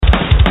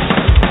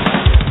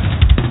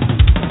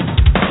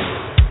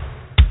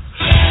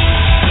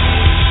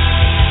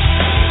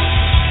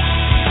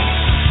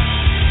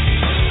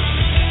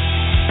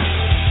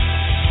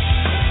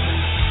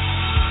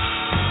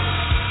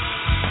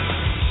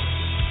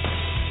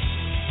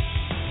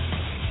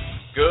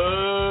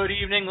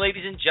evening,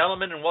 ladies and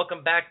gentlemen, and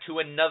welcome back to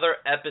another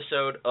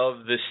episode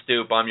of The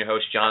Stoop. I'm your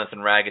host, Jonathan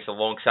Ragus.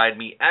 Alongside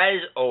me, as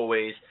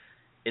always,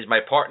 is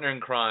my partner in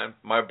crime,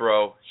 my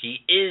bro. He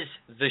is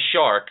the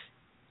Shark,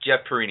 Jeff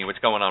Perini. What's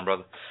going on,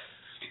 brother?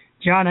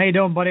 John, how you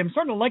doing, buddy? I'm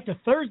starting to like the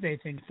Thursday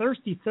thing.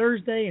 Thirsty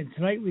Thursday, and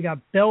tonight we got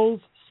Bell's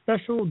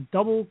Special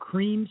Double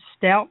Cream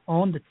Stout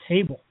on the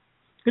table.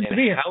 Good to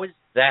be here. How is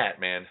that,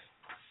 man?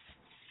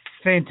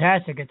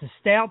 Fantastic. It's a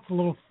stout, it's a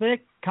little thick,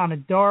 kind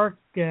of dark.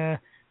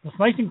 It's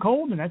nice and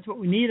cold, and that's what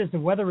we need as the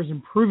weather is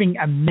improving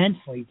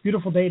immensely.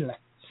 Beautiful day today.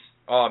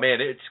 Oh,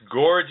 man, it's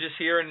gorgeous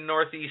here in the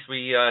Northeast.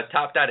 We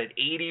topped out at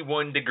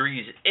 81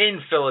 degrees in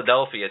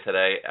Philadelphia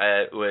today.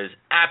 It was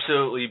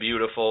absolutely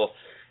beautiful,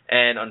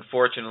 and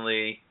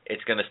unfortunately,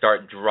 it's going to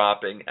start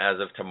dropping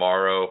as of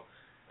tomorrow.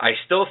 I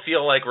still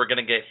feel like we're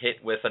going to get hit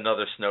with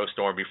another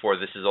snowstorm before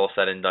this is all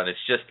said and done. It's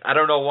just, I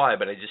don't know why,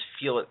 but I just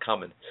feel it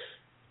coming,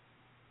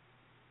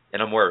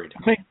 and I'm worried.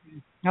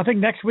 I think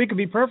next week will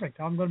be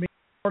perfect. I'm going to be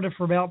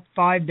for about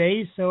 5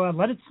 days, so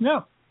let it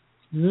snow.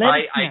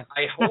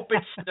 I hope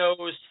it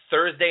snows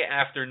Thursday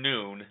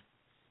afternoon,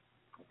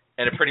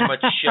 and it pretty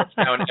much shuts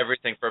down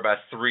everything for about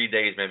 3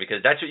 days, man, because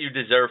that's what you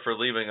deserve for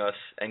leaving us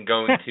and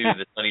going to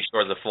the sunny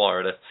shores of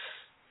Florida.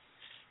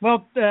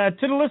 Well, to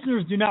the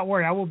listeners, do not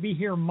worry. I will be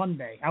here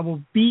Monday. I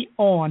will be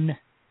on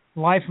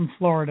live from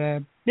Florida,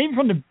 maybe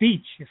from the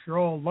beach. If you're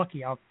all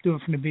lucky, I'll do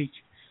it from the beach.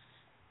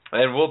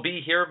 And we'll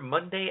be here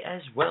Monday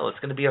as well. It's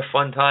going to be a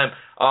fun time.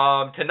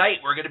 Tonight,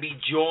 we're going to be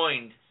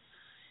joined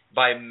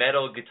by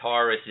metal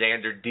guitarist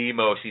Xander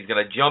Demos. He's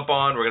going to jump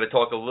on. We're going to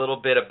talk a little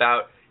bit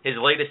about his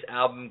latest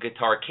album,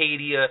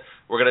 Guitarcadia.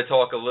 We're going to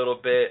talk a little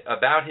bit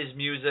about his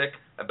music,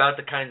 about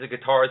the kinds of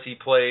guitars he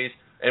plays,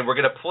 and we're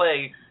going to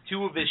play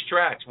two of his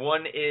tracks.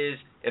 One is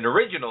an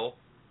original,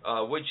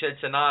 Woodshed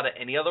Sonata,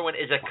 and the other one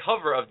is a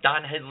cover of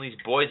Don Henley's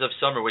Boys of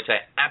Summer, which I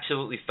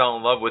absolutely fell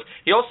in love with.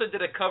 He also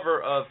did a cover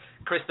of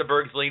Krista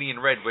Berg's Lady in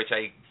Red, which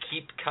I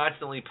keep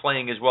constantly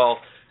playing as well.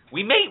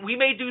 We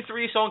may do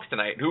 3 songs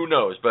tonight, who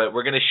knows, but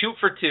we're going to shoot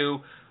for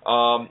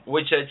 2.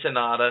 Woodshed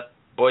Sonata,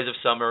 Boys of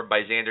Summer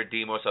by Xander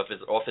Demos off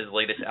his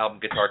latest album,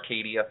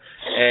 Guitarcadia.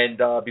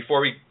 And before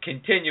we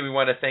continue, we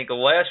want to thank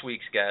last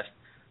week's guest.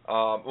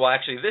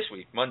 Actually, this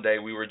week, Monday,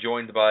 we were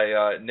joined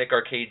by Nick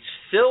Arcade's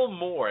Phil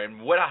Moore,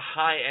 and what a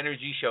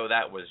high-energy show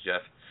that was,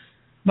 Jeff.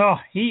 No,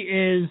 he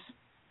is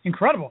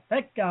incredible.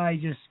 That guy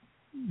just,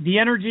 the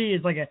energy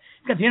is he's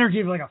got the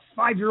energy of like a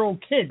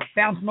 5-year-old kid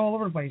bouncing all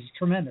over the place. It's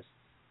tremendous.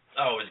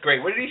 Oh, it was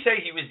great. What did he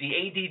say? He was the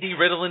ADD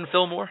Ritalin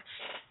Phil Moore?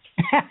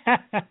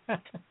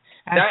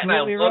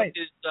 Absolutely right.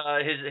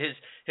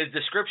 His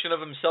description of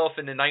himself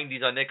in the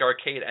 90s on Nick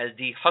Arcade as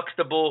the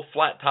Huxtable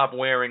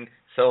flat-top-wearing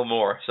Phil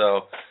Moore.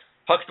 So,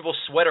 Huxtable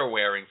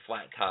sweater-wearing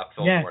flat-top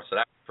Phil Moore. So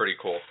that's pretty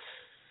cool.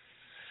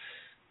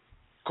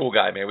 Cool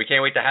guy, man. We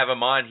can't wait to have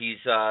him on. He's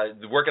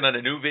working on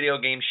a new video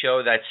game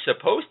show that's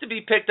supposed to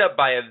be picked up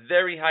by a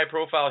very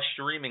high-profile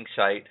streaming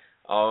site.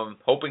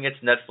 Hoping it's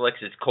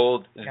Netflix. It's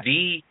called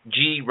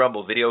VG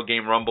Rumble, Video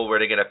Game Rumble, where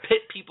they're going to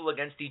pit people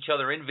against each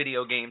other in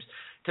video games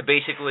to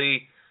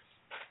basically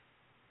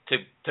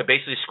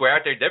square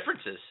out their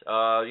differences.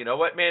 You know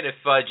what, man? If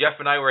Jeff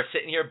and I were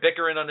sitting here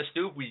bickering on the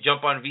stoop, we'd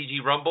jump on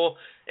VG Rumble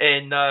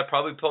and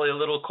probably play a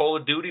little Call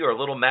of Duty or a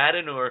little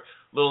Madden or a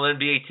little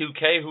NBA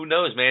 2K. Who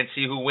knows, man?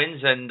 See who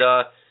wins, and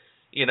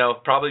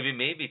probably be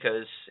me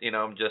because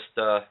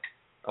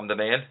I'm the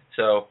man.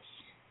 So.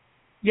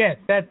 Yeah,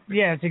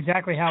 it's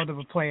exactly how it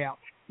would play out.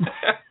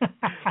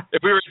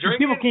 If we were drinking,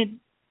 people can't.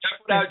 Jeff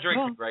would out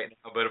drinking right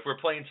now. But if we're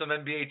playing some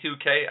NBA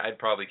 2K, I'd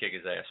probably kick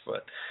his ass.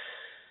 But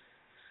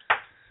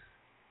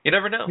you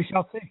never know. We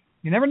shall see.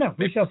 You never know.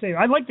 We shall see.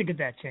 I'd like to get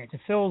that chance.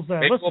 If Phil's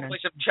maybe listening. We'll play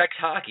some Czech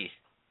hockey.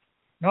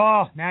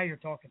 Oh, now you're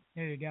talking.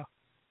 There you go.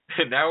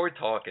 Now we're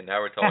talking.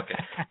 All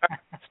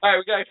right,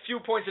 we got a few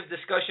points of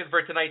discussion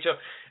for tonight's show.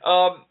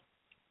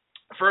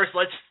 First,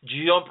 let's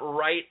jump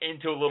right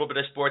into a little bit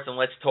of sports, and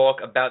let's talk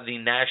about the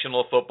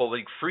National Football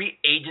League. Free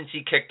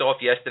agency kicked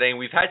off yesterday, and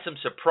we've had some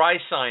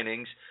surprise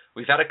signings.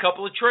 We've had a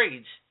couple of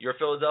trades. Your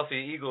Philadelphia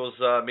Eagles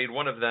made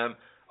one of them.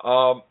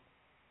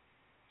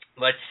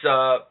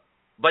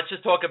 Let's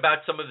just talk about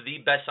some of the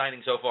best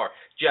signings so far.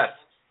 Jeff,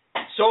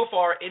 so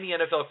far in the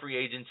NFL free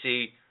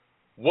agency,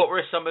 what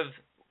were some of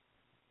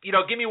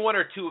give me 1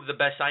 or 2 of the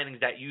best signings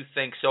that you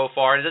think so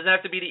far. It doesn't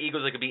have to be the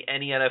Eagles. It could be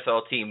any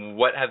NFL team.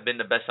 What have been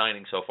the best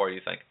signings so far,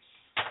 you think?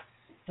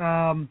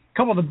 A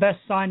couple of the best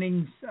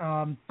signings.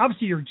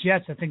 Obviously, your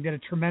Jets, I think, did a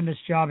tremendous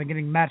job in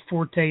getting Matt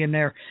Forte in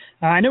there.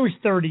 I know he's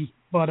 30,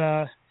 but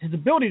his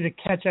ability to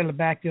catch out of the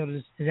backfield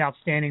is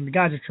outstanding. The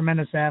guy's a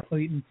tremendous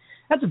athlete, and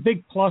that's a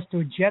big plus to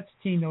a Jets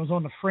team that was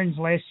on the fringe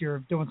last year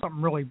of doing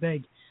something really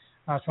big.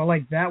 So I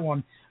like that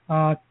one.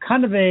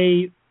 Kind of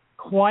a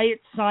quiet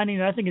signing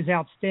that I think is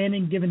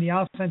outstanding given the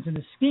offense and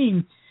the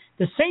scheme.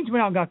 The Saints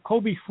went out and got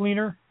Coby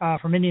Fleener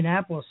from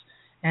Indianapolis,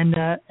 and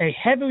a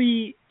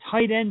heavy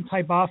tight end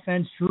type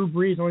offense. Drew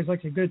Brees always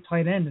likes a good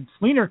tight end, and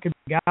Fleener could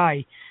be a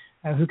guy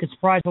who could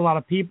surprise a lot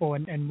of people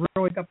and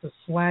really pick up the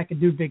slack and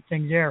do big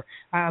things there.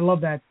 I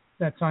love that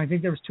sign. I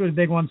think there was 2 of the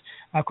big ones.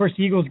 Of course,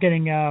 the Eagles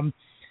getting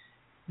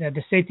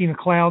the safety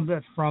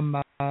McLeod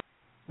from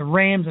the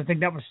Rams. I think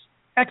that was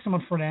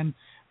excellent for them.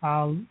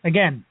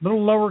 Again, a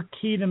little lower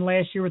key than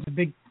last year with the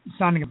big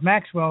signing of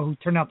Maxwell, who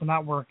turned out to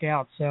not work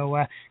out. So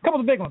a couple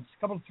of the big ones,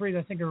 a couple of three that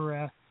I think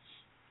are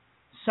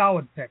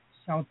solid pickups.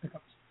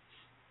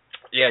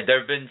 Yeah, there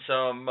have been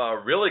some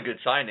really good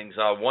signings.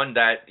 One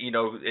that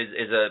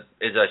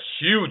is a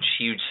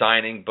huge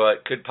signing,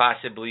 but could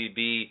possibly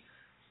be.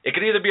 It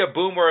could either be a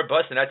boom or a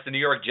bust, and that's the New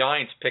York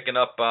Giants picking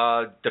up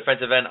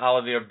defensive end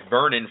Olivier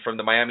Vernon from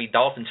the Miami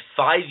Dolphins.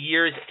 5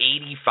 years,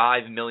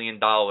 $85 million.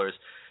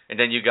 And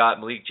then you got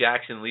Malik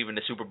Jackson leaving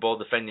the Super Bowl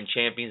defending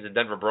champions, the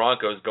Denver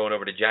Broncos, going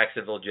over to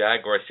Jacksonville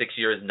Jaguars, 6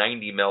 years,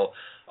 $90 million.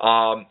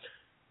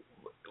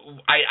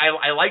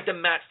 I like the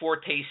Matt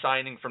Forte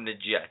signing from the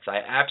Jets. I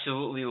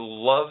absolutely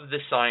love the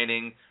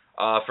signing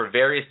for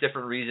various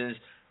different reasons.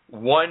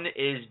 One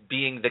is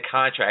being the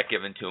contract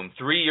given to him.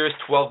 3 years,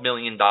 $12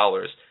 million.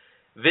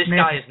 This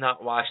guy is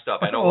not washed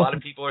up. I know a lot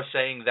of people are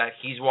saying that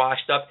he's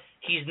washed up.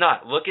 He's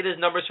not. Look at his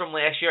numbers from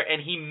last year,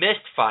 and he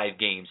missed 5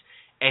 games.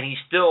 And he's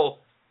still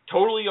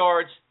total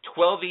yards,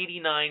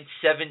 1,289,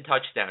 7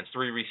 touchdowns,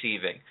 3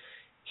 receiving.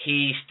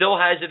 He still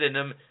has it in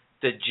him.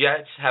 The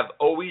Jets have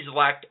always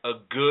lacked a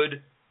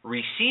good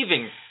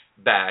receiving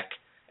back,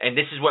 and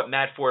this is what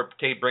Matt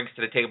Forte brings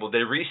to the table. They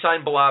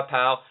re-signed Bilal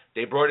Powell.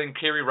 They brought in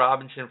Kerry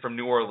Robinson from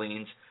New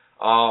Orleans.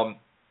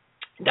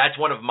 That's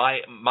one of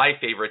my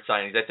favorite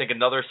signings. I think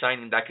another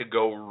signing that could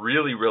go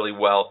really, really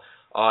well.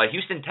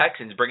 Houston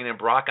Texans bringing in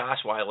Brock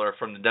Osweiler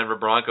from the Denver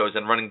Broncos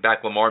and running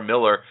back Lamar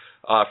Miller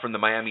from the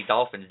Miami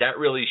Dolphins. That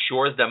really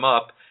shores them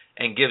up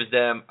and gives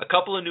them a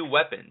couple of new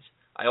weapons.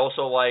 I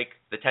also like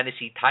the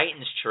Tennessee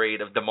Titans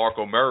trade of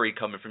DeMarco Murray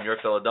coming from your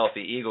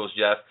Philadelphia Eagles,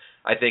 Jeff.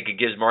 I think it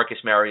gives Marcus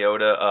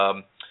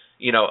Mariota,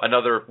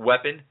 another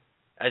weapon,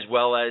 as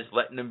well as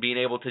letting him being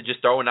able to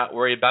just throw and not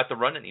worry about the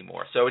run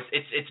anymore. So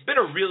it's been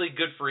a really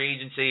good free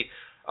agency.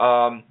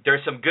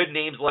 There's some good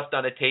names left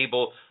on the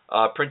table.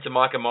 Prince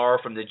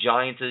Amukamara from the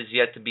Giants is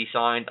yet to be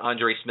signed.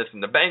 Andre Smith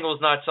from the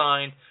Bengals not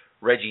signed.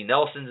 Reggie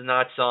Nelson's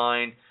not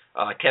signed.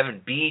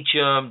 Kevin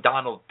Beachum,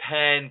 Donald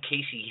Penn,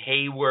 Casey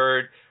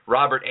Hayward,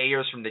 Robert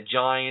Ayers from the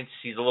Giants.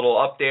 He's a little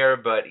up there,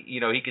 but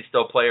he could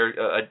still play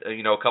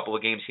a couple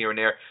of games here and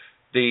there.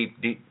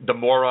 The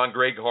moron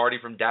Greg Hardy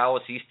from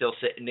Dallas, he's still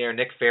sitting there.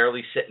 Nick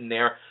Fairley sitting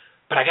there.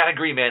 But I gotta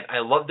agree, man. I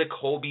love the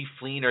Colby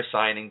Fleener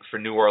signing for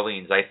New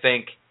Orleans. I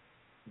think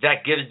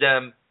that gives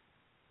them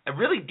a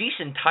really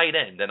decent tight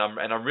end, and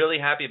I'm really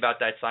happy about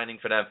that signing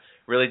for them.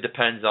 Really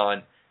depends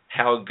on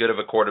how good of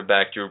a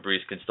quarterback Drew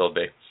Brees can still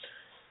be.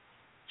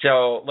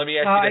 So let me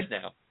ask you this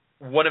now: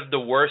 one of the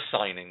worst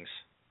signings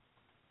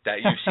that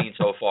you've seen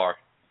so far?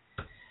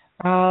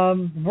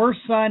 Worst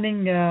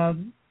signing.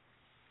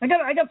 I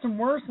got some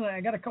worse.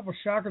 I got a couple of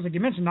shockers. Like you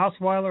mentioned,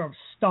 Osweiler. I was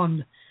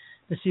stunned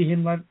to see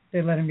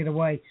they let him get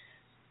away.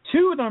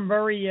 Two that I'm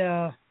very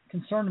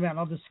concerned about, and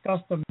I'll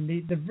discuss them.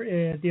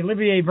 The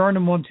Olivier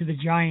Vernon one to the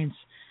Giants.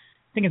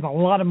 I think it's a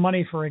lot of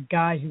money for a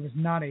guy who was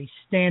not a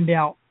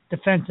standout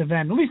defensive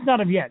end, at least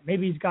not of yet.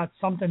 Maybe he's got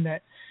something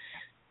that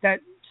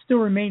still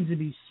remains to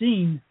be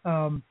seen.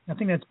 I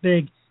think that's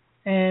big.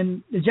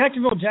 And the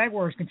Jacksonville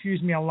Jaguars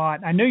confused me a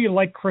lot. I know you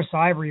like Chris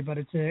Ivory, but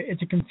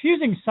it's a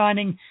confusing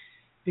signing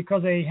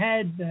because they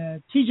had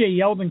T.J.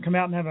 Yeldon come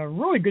out and have a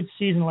really good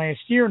season last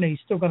year, and they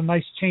still got a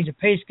nice change of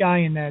pace guy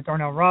in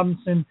Darnell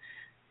Robinson.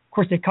 Of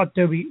course, they cut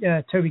Toby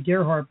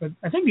Gerhart, but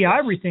I think the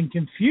Ivory thing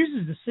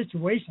confuses the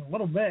situation a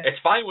little bit. It's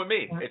fine with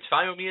me. It's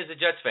fine with me as a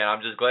Jets fan.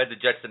 I'm just glad the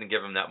Jets didn't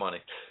give him that money.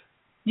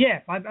 Yeah,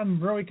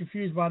 I'm really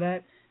confused by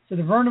that. So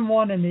the Vernon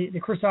one and the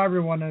Chris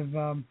Ivory one,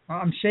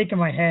 I'm shaking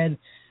my head.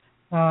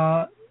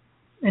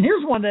 And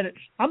here's one that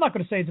I'm not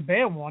going to say it's a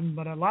bad one,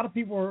 but a lot of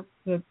people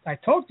that I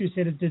talked to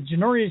said that the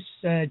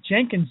Janoris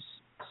Jenkins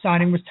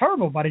signing was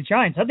terrible by the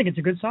Giants. I think it's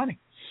a good signing.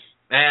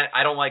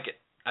 I don't like it.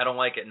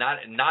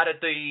 Not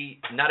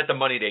at the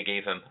money they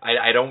gave him.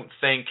 I don't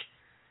think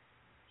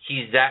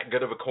he's that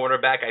good of a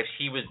cornerback.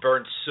 He was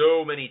burned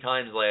so many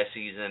times last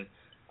season.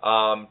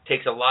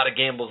 Takes a lot of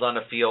gambles on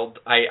the field.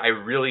 I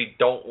really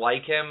don't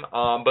like him.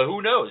 But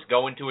who knows?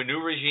 Going to a new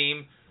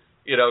regime,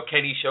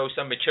 can he show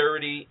some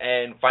maturity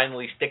and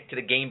finally stick to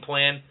the game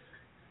plan?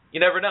 You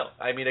never know.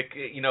 I mean,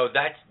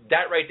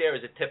 that right there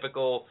is a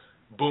typical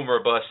boomer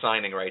bust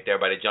signing right there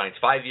by the Giants.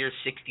 5 years,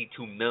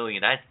 $62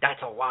 million.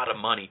 That's a lot of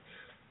money.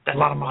 That's a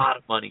lot of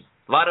money.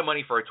 A lot of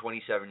money for a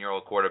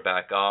 27-year-old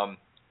quarterback.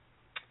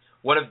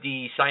 One of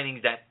the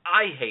signings that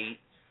I hate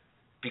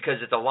because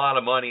it's a lot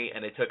of money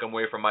and they took him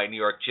away from my New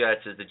York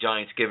Jets is the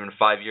Giants giving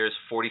 5 years,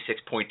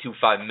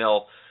 $46.25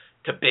 million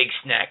to Big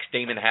Snacks,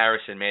 Damon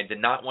Harrison. Man,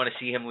 did not want to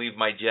see him leave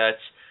my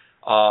Jets.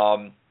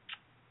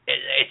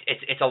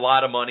 It's a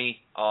lot of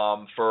money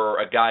for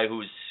a guy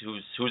who's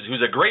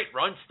a great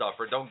run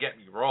stuffer. Don't get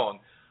me wrong.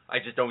 I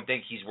just don't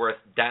think he's worth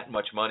that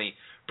much money.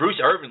 Bruce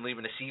Irvin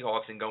leaving the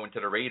Seahawks and going to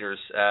the Raiders.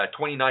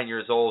 29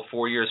 years old,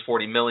 4 years,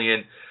 $40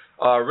 million.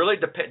 Really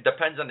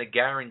depends on the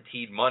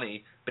guaranteed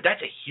money, but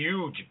that's a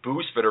huge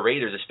boost for the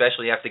Raiders,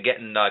 especially after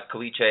getting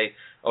Kalichi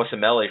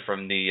Osemele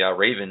from the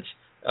Ravens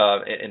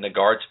in the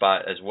guard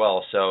spot as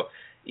well. So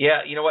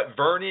Yeah, you know what?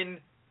 Vernon,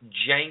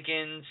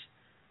 Jenkins,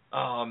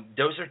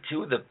 those are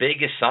two of the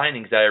biggest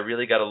signings that I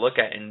really got to look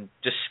at and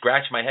just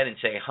scratch my head and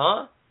say,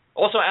 huh?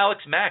 Also,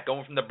 Alex Mack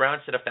going from the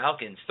Browns to the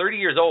Falcons, 30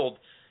 years old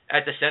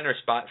at the center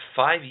spot,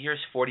 5 years,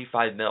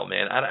 $45 million.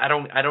 Man, I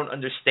don't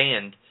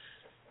understand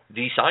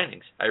these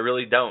signings. I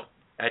really don't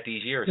at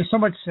these years. There's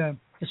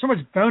so much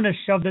bonus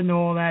shoved into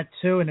all that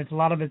too, and a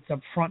lot of it's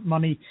upfront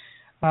money.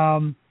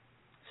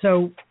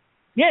 So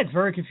yeah, it's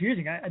very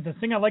confusing. The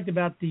thing I liked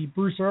about the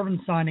Bruce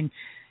Irvin signing,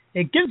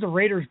 it gives the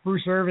Raiders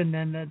Bruce Irvin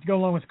and to go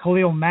along with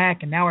Khalil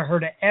Mack, and now I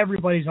heard that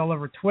everybody's all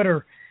over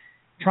Twitter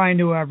trying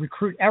to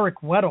recruit Eric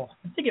Weddle.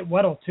 I think at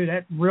Weddle too,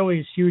 that really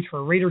is huge for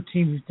a Raider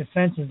team whose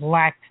defense has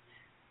lacked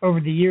over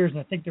the years, and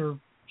I think they're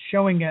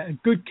showing a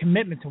good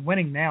commitment to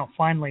winning now,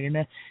 finally. And,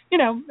 I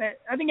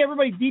think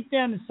everybody deep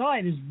down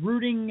inside is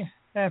rooting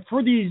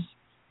for these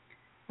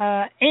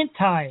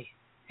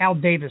anti-Al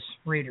Davis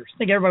Raiders. I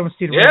think everybody wants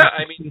to see the Raiders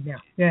succeed now.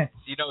 Yeah.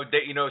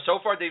 So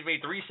far they've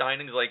made 3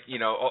 signings, like,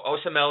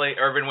 Osamele,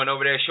 Irvin went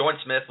over there, Sean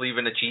Smith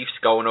leaving the Chiefs,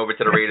 going over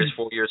to the Raiders,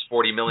 4 years,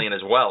 $40 million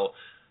as well.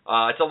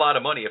 It's a lot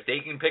of money. If they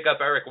can pick up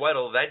Eric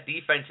Weddle, that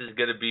defense is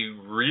going to be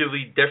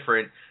really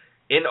different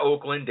in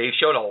Oakland. They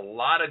showed a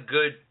lot of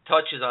good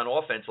touches on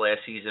offense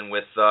last season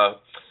with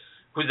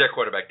who's their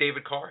quarterback?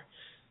 David Carr?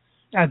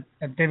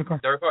 David Carr.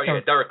 Derek Carr,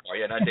 Derek Carr.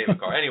 Yeah, not David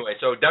Carr. Anyway,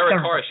 so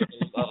Derek Carr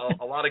showed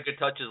a lot of good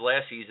touches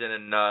last season,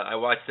 and I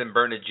watched them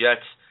burn the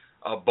Jets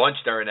a bunch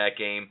during that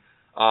game.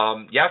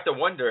 You have to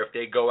wonder if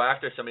they go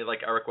after somebody like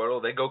Eric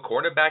Weddle, they go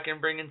cornerback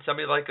and bring in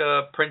somebody like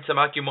Prince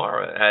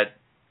Amakumara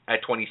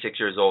at 26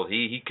 years old.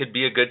 He could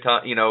be a good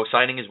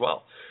signing as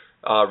well.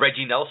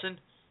 Reggie Nelson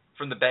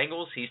from the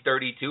Bengals, he's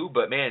 32,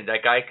 but man, that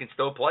guy can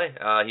still play.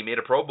 He made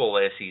a Pro Bowl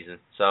last season.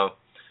 So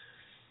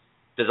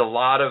there's a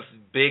lot of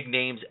big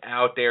names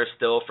out there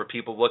still for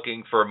people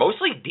looking for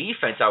mostly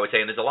defense, I would say,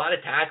 and there's a lot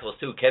of tackles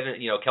too.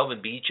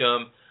 Kelvin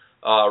Beachum,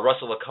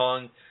 Russell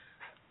Okung,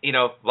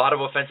 a lot of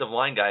offensive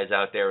line guys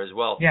out there as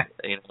well. Yeah.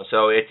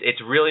 So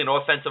it's really an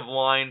offensive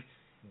line,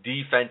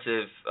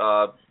 defensive,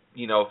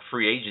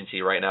 free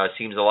agency right now. It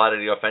seems a lot of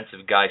the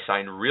offensive guys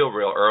signed real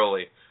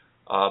early,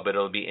 but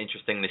it'll be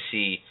interesting to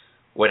see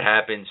what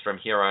happens from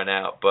here on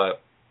out.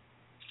 But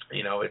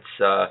it's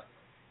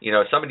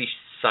some of these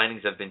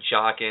signings have been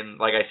shocking.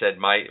 Like I said,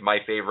 my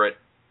favorite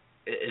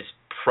is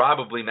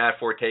probably Matt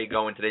Forte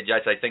going to the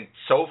Jets. I think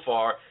so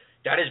far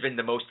that has been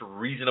the most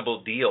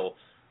reasonable deal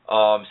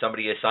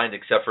somebody has signed,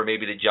 except for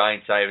maybe the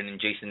Giants signing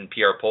Jason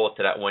Pierre-Paul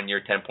to that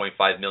 1-year,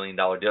 $10.5 million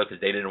deal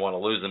because they didn't want to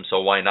lose him.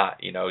 So why not?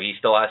 He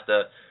still has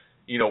to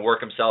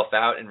work himself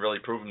out and really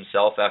prove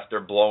himself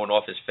after blowing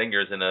off his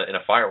fingers in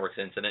a fireworks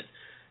incident.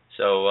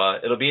 So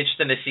it'll be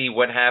interesting to see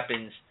what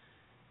happens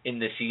in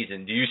the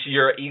season. Do you see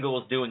your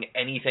Eagles doing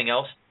anything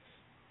else?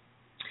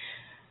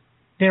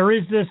 There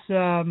is this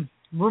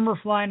rumor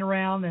flying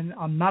around, and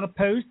I'm not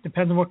opposed,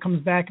 depends on what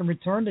comes back in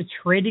return, to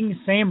trading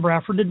Sam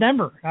Bradford to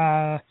Denver.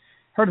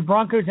 Heard the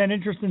Broncos had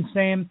interest in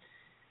Sam.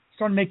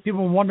 Starting to make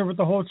people wonder what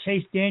the whole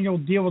Chase Daniel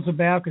deal was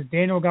about because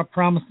Daniel got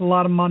promised a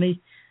lot of money.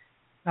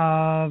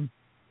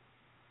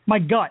 My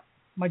gut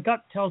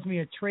tells me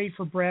a trade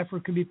for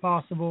Bradford could be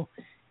possible.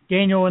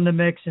 Daniel in the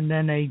mix, and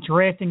then a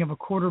drafting of a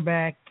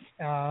quarterback,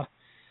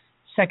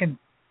 second,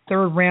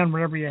 third round,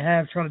 whatever you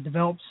have, trying to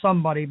develop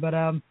somebody. But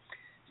as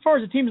far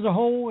as the team as a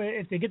whole,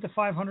 if they get to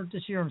 500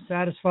 this year, I'm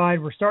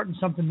satisfied. We're starting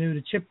something new.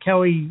 The Chip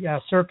Kelly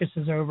circus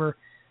is over.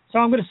 So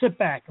I'm going to sit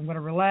back. I'm going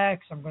to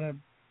relax. I'm going to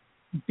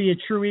be a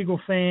true Eagle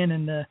fan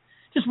and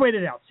just wait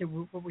it out, see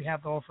what we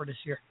have to offer this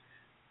year.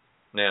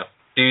 Yeah.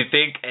 Do you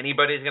think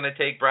anybody's going to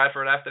take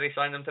Bradford after they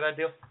sign him to that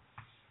deal?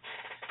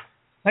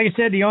 Like I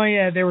said,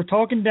 they were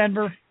talking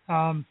Denver.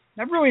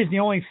 That really is the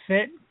only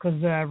fit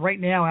because right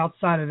now,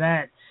 outside of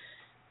that,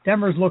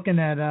 Denver's looking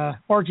at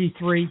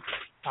RG3,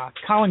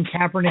 Colin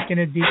Kaepernick in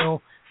a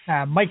deal,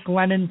 Mike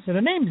Glennon. So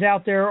the names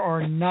out there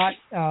are not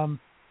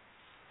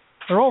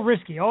they're all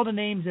risky. All the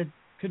names that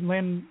could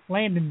land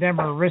in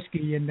Denver are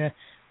risky. And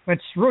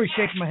what's really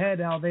shaking my head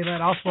how they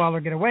let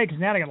Osweiler get away because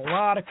now they got a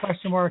lot of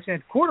question marks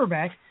at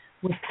quarterback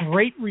with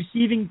great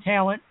receiving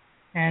talent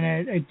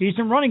and a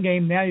decent running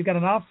game. Now you've got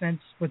an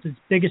offense with its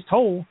biggest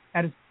hole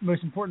at its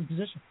most important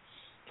position.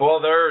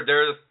 Well, they're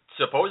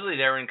supposedly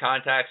they're in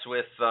contacts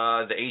with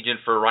the agent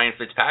for Ryan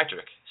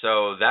Fitzpatrick.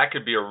 So that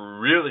could be a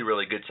really,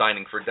 really good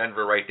signing for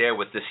Denver right there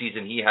with the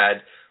season he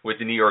had with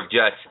the New York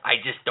Jets. I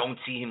just don't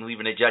see him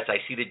leaving the Jets.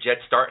 I see the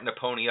Jets starting to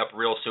pony up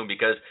real soon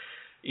because,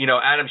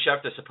 Adam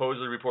Schefter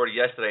supposedly reported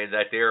yesterday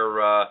that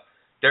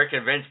they're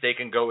convinced they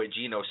can go with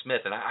Geno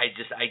Smith, and I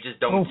just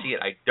don't see it.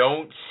 I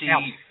don't see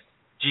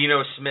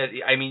Geno Smith.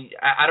 I mean,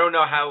 I don't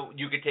know how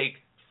you could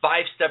take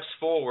 5 steps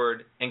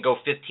forward and go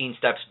 15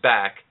 steps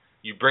back.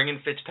 You bring in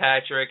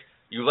Fitzpatrick,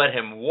 you let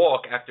him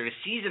walk after the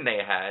season they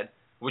had,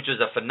 which was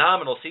a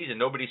phenomenal season.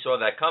 Nobody saw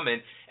that coming,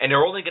 and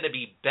they're only going to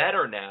be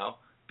better now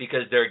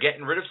because they're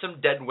getting rid of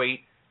some dead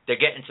weight. They're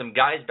getting some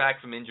guys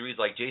back from injuries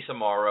like Jason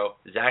Morrow,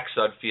 Zach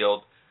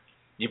Sudfield.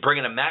 You bring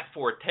in a Matt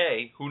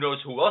Forte, who knows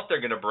who else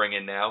they're going to bring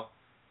in now,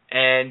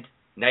 and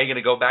Now you're going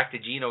to go back to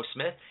Geno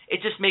Smith?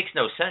 It just makes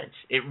no sense.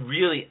 It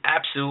really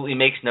absolutely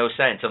makes no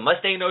sense, unless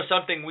they know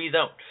something we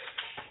don't.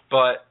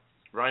 But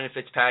Ryan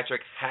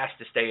Fitzpatrick has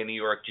to stay a New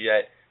York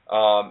Jet.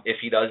 If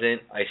he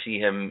doesn't, I see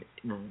him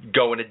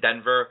going to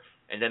Denver.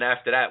 And then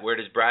after that, where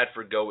does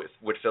Bradford go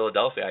with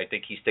Philadelphia? I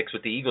think he sticks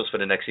with the Eagles for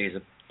the next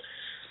season.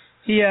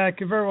 He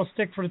could very well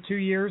stick for the 2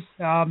 years.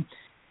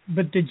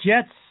 But the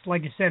Jets,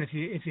 like I said,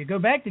 if you go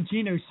back to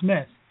Geno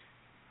Smith,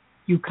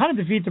 you kind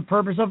of defeat the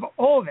purpose of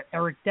all of it.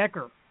 Eric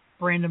Decker,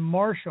 Brandon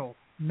Marshall,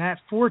 Matt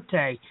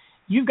Forte.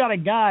 You've got a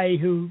guy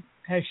who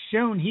has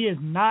shown he is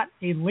not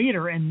a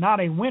leader and not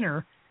a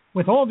winner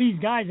with all these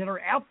guys that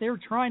are out there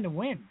trying to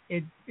win.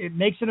 It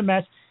makes it a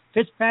mess.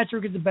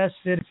 Fitzpatrick is the best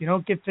fit. If you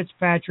don't get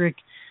Fitzpatrick,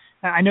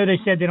 I know they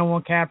said they don't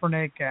want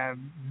Kaepernick.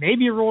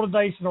 Maybe you roll the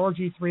dice with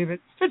RG3, but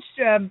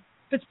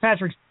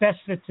Fitzpatrick's best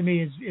fit to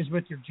me is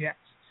with your Jets.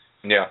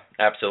 Yeah,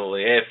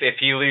 absolutely. If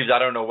he leaves, I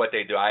don't know what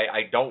they do.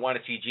 I don't want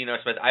to see Geno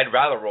Smith. I'd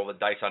rather roll the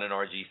dice on an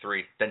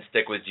RG3 than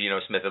stick with Geno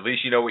Smith. At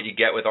least you know what you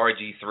get with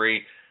RG3.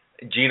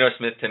 Geno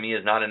Smith, to me,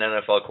 is not an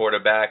NFL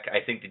quarterback.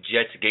 I think the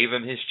Jets gave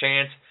him his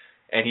chance,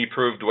 and he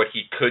proved what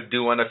he could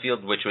do on the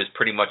field, which was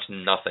pretty much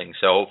nothing.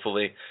 So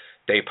hopefully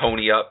they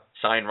pony up,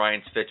 sign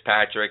Ryan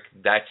Fitzpatrick.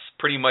 That's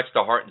pretty much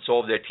the heart and soul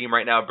of their team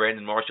right now.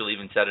 Brandon Marshall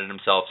even said it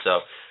himself.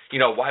 So,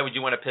 why would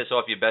you want to piss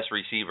off your best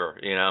receiver,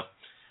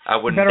 I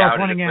wouldn't doubt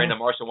it if Brandon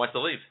Marshall wants to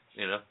leave,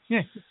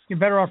 Yeah, you're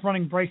better off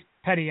running Bryce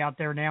Petty out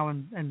there now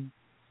and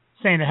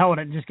saying the hell with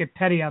it and just get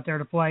Petty out there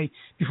to play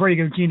before you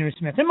go Geno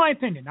Smith. In my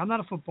opinion, I'm not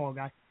a football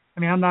guy. I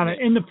mean, I'm not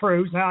in the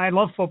pros. I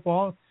love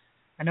football.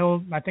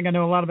 I think I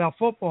know a lot about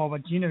football,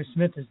 but Geno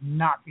Smith is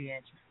not the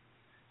answer.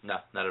 No,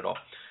 not at all.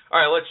 All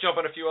right, let's jump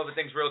on a few other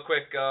things real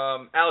quick.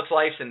 Alex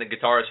Lifeson, the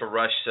guitarist for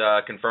Rush,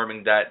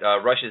 confirming that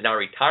Rush is now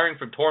retiring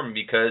from touring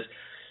because,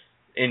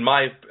 in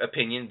my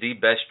opinion, the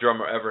best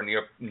drummer ever,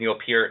 Neil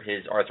Peart,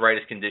 his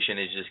arthritis condition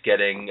is just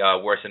getting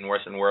worse and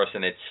worse and worse,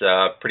 and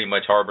it's pretty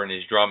much harboring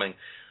his drumming.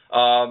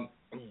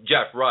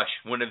 Jeff, Rush,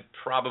 one of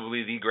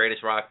probably the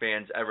greatest rock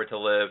bands ever to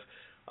live.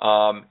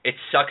 It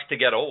sucks to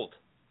get old.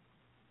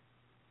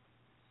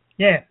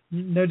 Yeah,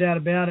 no doubt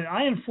about it.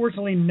 I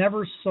unfortunately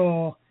never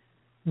saw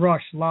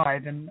Rush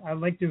live, and I'd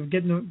like to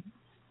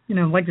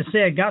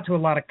say I got to a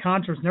lot of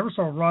concerts, never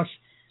saw Rush,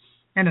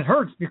 and it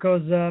hurts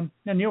because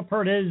Neil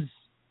Peart is,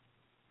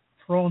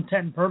 for all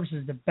intent and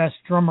purposes, the best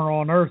drummer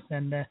on earth,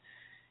 and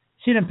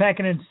see them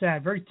packing in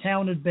sad. Very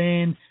talented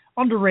band,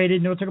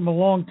 underrated. It took them a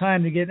long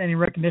time to get any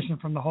recognition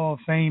from the Hall of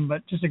Fame,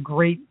 but just a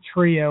great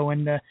trio,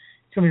 and it's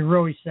going to be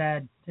really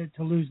sad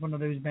to lose one of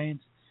those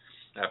bands.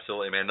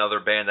 Absolutely, man. Another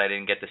band I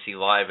didn't get to see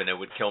live, and it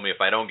would kill me if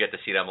I don't get to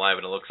see them live,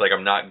 and it looks like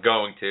I'm not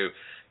going to.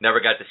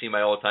 Never got to see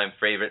my all-time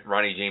favorite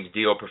Ronnie James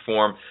Dio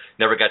perform.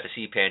 Never got to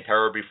see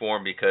Pantera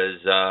perform because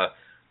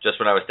just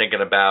when I was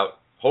thinking about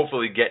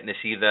hopefully getting to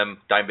see them,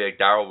 Dimebag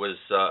Darrell was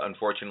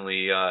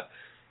unfortunately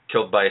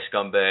killed by a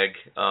scumbag.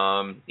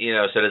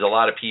 So there's a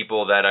lot of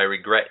people that I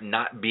regret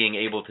not being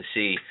able to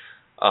see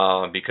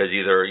because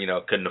either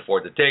couldn't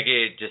afford the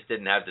ticket, just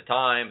didn't have the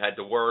time, had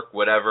to work,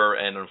 whatever,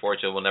 and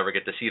unfortunately we'll never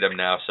get to see them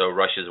now. So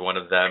Rush is one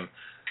of them.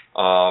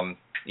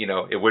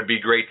 It would be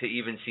great to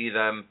even see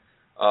them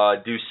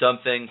do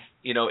something,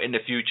 in the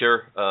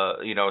future,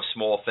 a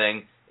small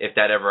thing if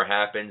that ever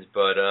happens.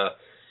 But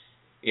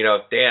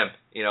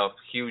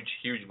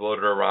huge blow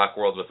to the rock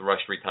world with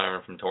Rush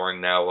retiring from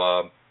touring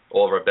now.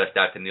 All of our best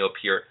out to Neil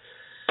Peart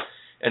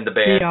and the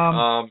band.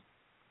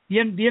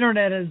 The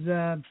internet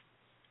has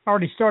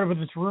already started with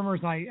its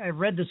rumors. I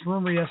read this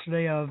rumor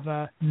yesterday of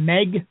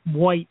Meg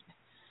White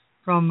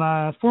from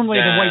formerly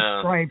the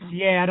White Stripes.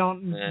 Yeah,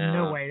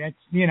 no way. That's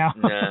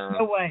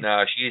no way.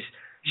 No,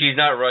 she's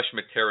not Rush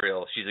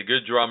material. She's a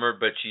good drummer,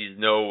 but she's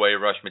no way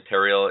Rush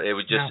material. It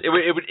would just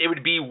it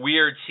would be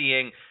weird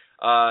seeing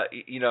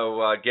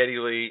Geddy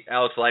Lee,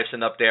 Alex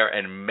Lifeson up there,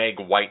 and Meg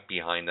White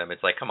behind them.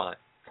 It's like, come on.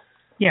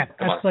 Yeah,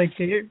 that's like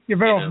you're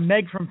better off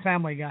Meg from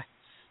Family Guy.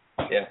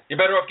 Yeah, you're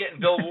better off getting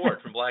Bill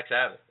Ward from Black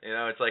Sabbath.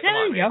 It's like, come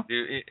on, man.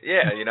 It's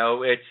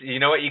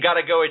what, you got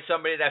to go with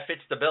somebody that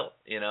fits the bill.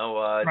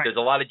 Right. There's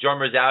a lot of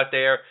drummers out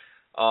there.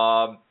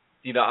 I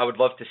would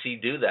love to see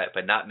do that,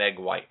 but not Meg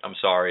White. I'm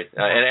sorry,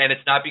 and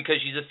it's not because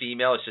she's a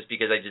female. It's just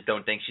because I just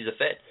don't think she's a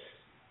fit.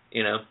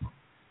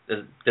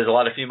 There's a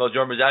lot of female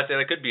drummers out there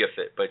that could be a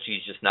fit, but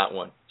she's just not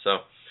one. So,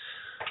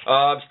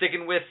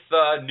 sticking with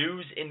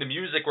news in the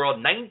music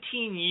world,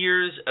 19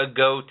 years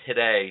ago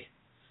today,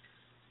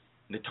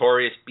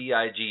 Notorious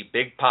B.I.G.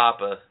 Big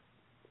Papa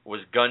was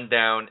gunned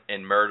down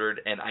and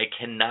murdered, and I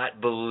cannot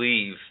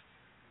believe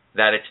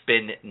that it's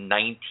been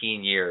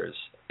 19 years.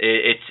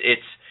 It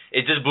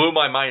just blew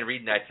my mind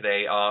reading that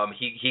today.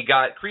 He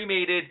got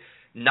cremated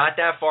not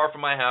that far from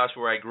my house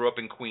where I grew up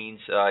in Queens.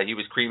 He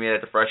was cremated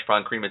at the Fresh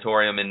Pond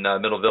Crematorium in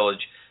Middle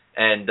Village,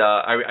 and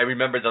I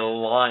remember the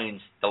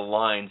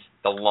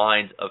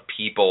lines of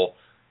people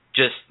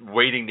just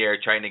waiting there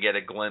trying to get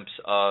a glimpse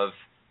of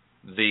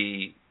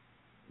the.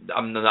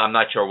 I'm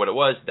not sure what it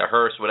was, the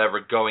hearse,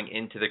 whatever, going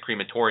into the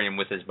crematorium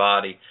with his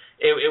body.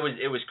 It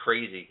was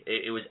crazy.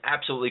 It was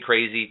absolutely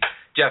crazy.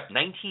 Jeff,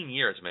 19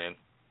 years, man.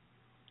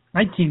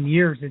 19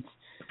 years.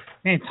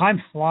 Man,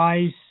 time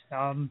flies.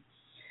 Was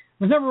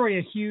never really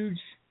a huge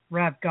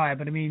rap guy,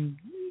 but I mean,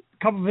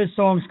 a couple of his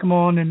songs come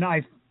on, and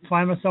I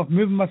find myself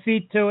moving my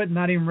feet to it and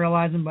not even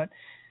realizing. But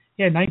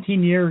yeah,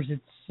 19 years.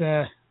 It's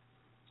it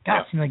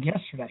seems like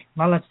yesterday. A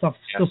lot of that stuff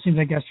still seems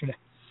like yesterday.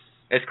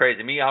 It's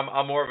crazy. Me,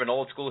 I'm more of an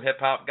old school hip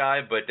hop guy,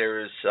 but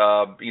there's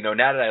now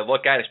that I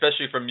look at it,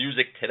 especially from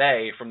music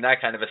today, from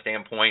that kind of a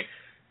standpoint,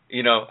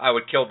 I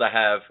would kill to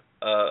have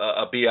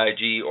a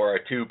B.I.G. or a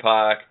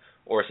Tupac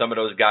or some of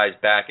those guys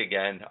back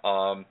again.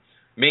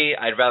 Me,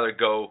 I'd rather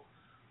go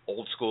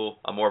old school.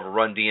 I'm more of a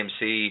Run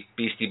DMC,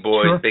 Beastie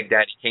Boys, Sure. Big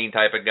Daddy Kane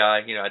type of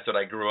guy. That's what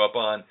I grew up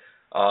on.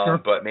 Sure.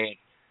 But man,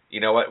 you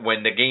know what?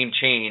 When the game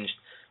changed,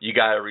 you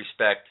gotta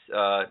respect,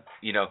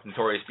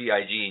 Notorious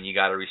B.I.G. and you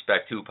gotta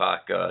respect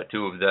Tupac,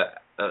 two of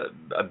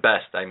the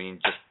best. I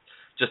mean,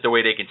 just the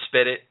way they can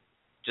spit it,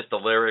 just the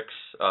lyrics.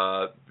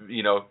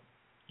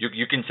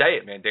 You can say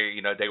it, man.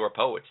 They were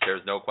poets.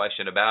 There's no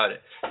question about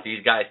it.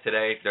 These guys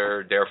today,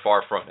 they're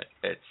far from it.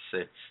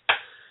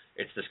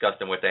 It's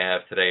disgusting what they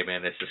have today,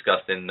 man. It's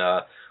disgusting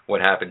what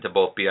happened to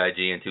both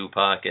B.I.G. and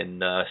Tupac,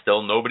 and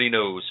still nobody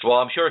knows. Well,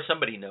 I'm sure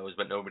somebody knows,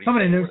 but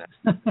somebody knows.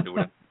 What happened to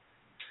it.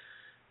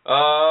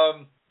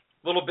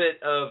 Little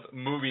bit of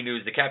movie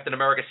news. The Captain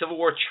America Civil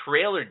War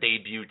trailer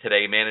debuted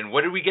today, man. And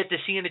what did we get to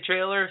see in the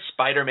trailer?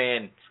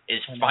 Spider-Man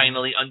is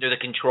finally under the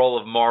control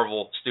of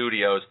Marvel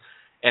Studios,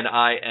 and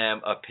I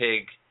am a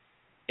pig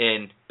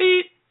in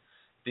beep.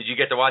 Did you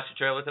get to watch the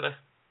trailer today?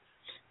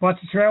 Watch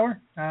the trailer.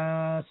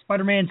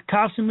 Spider-Man's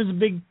costume is a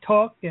big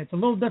talk. Yeah, it's a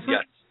little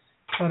different,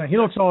 but he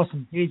looks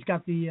awesome. He's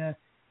got the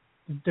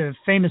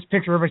famous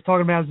picture everybody's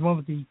talking about is the one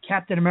with the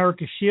Captain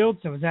America shield.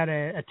 So is that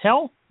a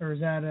tell, or is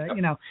that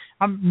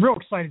I'm real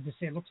excited to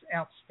see it. Looks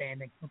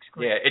outstanding. Looks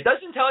great. Yeah, it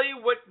doesn't tell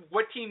you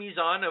what team he's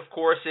on. Of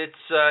course,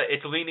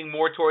 it's leaning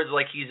more towards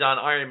like he's on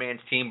Iron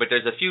Man's team, but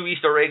there's a few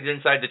Easter eggs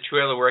inside the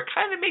trailer where it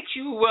kind of makes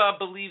you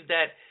believe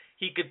that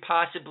he could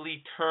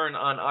possibly turn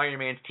on Iron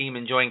Man's team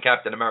and join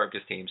Captain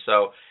America's team.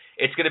 So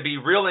it's going to be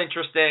real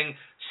interesting.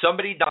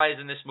 Somebody dies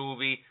in this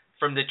movie.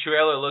 From the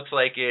trailer, it looks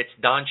like it's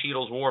Don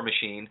Cheadle's War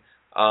Machine.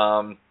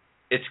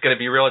 It's going to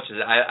be real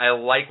interesting. I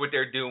like what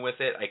they're doing with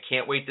it. I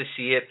can't wait to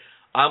see it.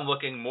 I'm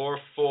looking more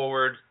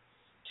forward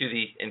to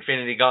the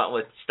Infinity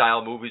Gauntlet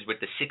style movies with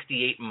the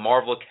 68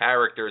 Marvel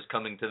characters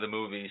coming to the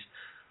movies.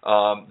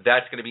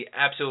 That's going to be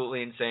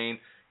absolutely insane.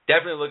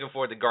 Definitely looking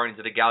forward to Guardians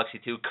of the Galaxy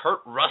 2. Kurt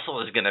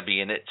Russell is going to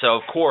be in it. So,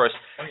 of course,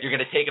 you're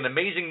going to take an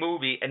amazing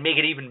movie and make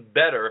it even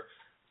better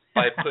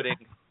by putting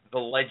the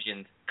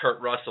legend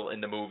Kurt Russell in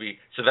the movie.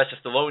 Sylvester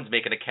Stallone's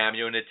making a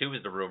cameo in it, too,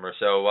 is the rumor.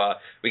 So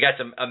we got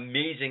some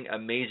amazing,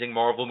 amazing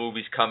Marvel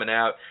movies coming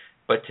out.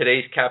 But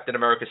today's Captain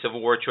America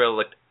Civil War trailer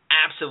looked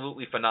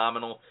absolutely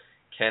phenomenal.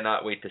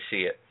 Cannot wait to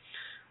see it.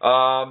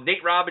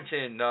 Nate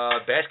Robinson,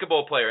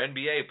 basketball player,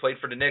 NBA, played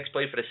for the Knicks,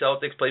 played for the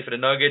Celtics, played for the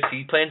Nuggets.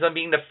 He plans on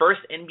being the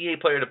first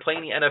NBA player to play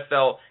in the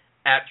NFL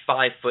at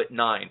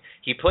 5'9".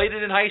 He played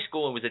it in high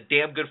school and was a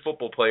damn good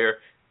football player.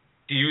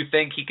 Do you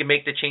think he can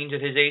make the change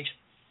at his age?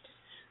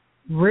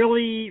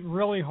 Really,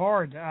 really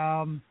hard.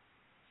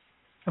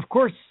 Of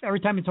course, every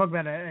time you talk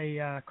about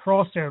a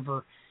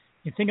crossover,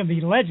 you think of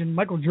the legend,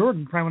 Michael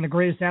Jordan, probably one of the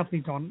greatest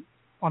athletes on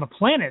a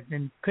planet,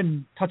 and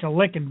couldn't touch a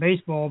lick in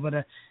baseball, but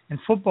in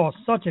football,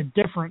 it's such a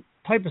different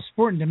type of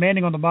sport and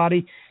demanding on the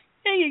body.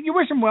 Yeah, you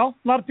wish him well.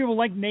 A lot of people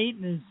like Nate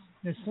and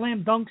his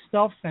slam dunk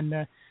stuff, and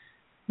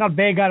not a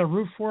bad guy to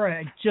root for.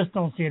 I just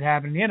don't see it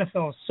happening. The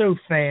NFL is so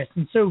fast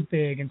and so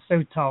big and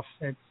so tough.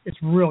 It's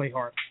really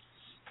hard.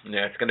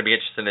 Yeah, it's going to be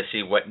interesting to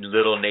see what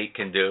little Nate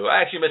can do.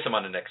 I actually miss him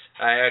on the Knicks.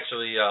 I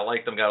actually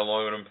liked him, got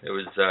along with him. It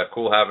was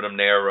cool having him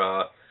there.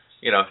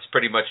 It's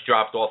pretty much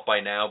dropped off by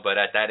now, but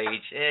at that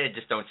age,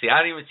 just don't see.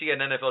 I don't even see an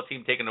NFL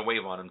team taking a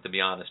wave on him, to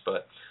be honest,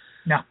 but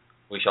no.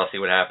 We shall see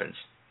what happens.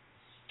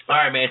 All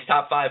right, man, it's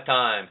top 5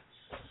 time.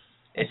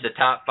 It's the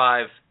top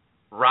 5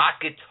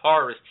 rock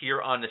guitarist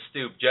here on the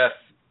Stoop. Jeff,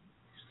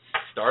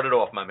 start it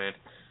off, my man.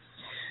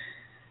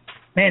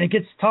 Man, it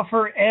gets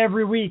tougher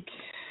every week,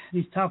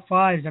 these top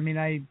 5s. I mean,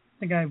 I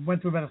think I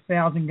went through about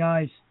 1,000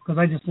 guys because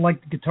I just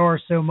like the guitar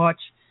so much.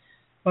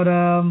 But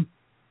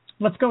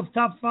let's go with the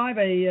top 5.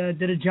 I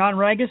did a John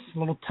Ragus, a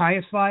little tie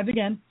at 5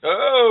 again.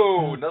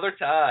 Oh, another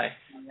tie.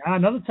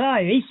 Another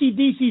tie.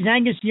 AC/DC's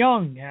Angus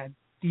Young,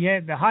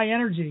 the high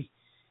energy,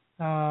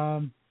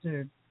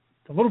 the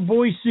little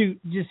boy suit.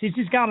 He's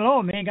just got it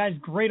all, man. Guy's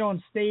great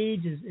on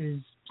stage. His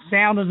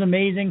sound is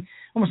amazing.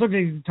 Almost looks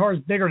like the guitar is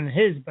bigger than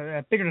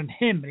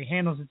him, but he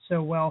handles it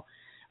so well.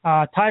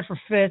 Tied for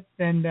 5th,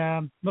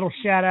 and little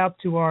shout out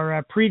to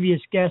our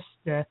previous guest,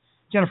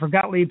 Jennifer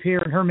Gottlieb here,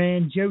 and her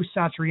man Joe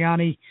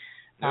Satriani.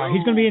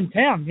 He's going to be in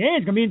town. Yeah,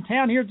 he's going to be in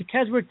town here at the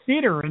Keswick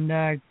Theater in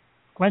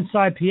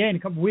Glenside, PA in a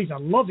couple of weeks.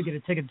 I'd love to get a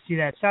ticket to see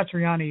that.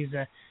 Satriani is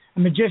a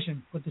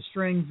magician with the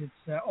strings.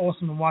 It's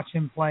awesome to watch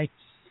him play.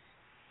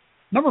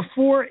 Number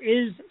 4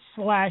 is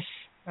Slash,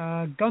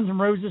 Guns N'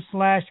 Roses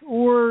Slash,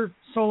 or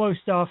solo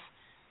stuff.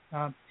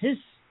 His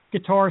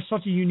guitar is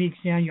such a unique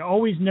sound. You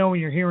always know when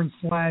you're hearing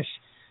Slash.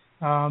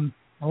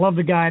 I love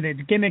the guy. The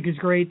gimmick is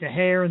great, the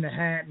hair and the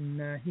hat,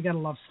 and you got to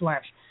love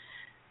Slash.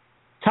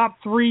 Top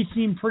 3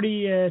 seem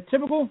pretty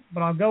typical,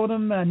 but I'll go with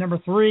them. Number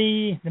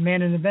 3, the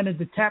man who invented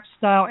the tap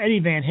style, Eddie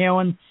Van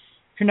Halen.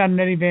 If you're not an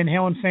Eddie Van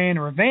Halen fan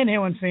or a Van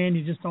Halen fan,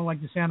 you just don't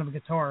like the sound of a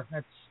guitar.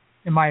 That's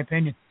in my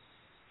opinion.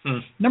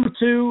 Number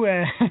 2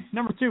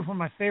 from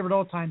my favorite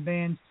all-time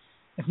bands,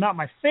 if not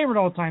my favorite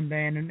all-time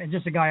band, and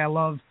just a guy I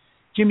love,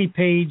 Jimmy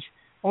Page.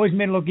 Always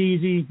made it look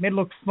easy, made it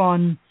look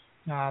fun.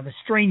 The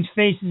strange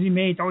faces he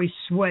made, always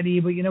sweaty,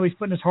 but you know he's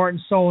putting his heart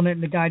and soul in it,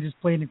 and the guy just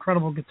played an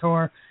incredible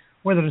guitar,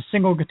 whether it's a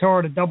single guitar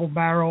or a double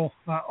barrel,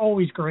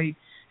 always great.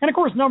 And, of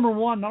course, number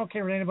 1, I don't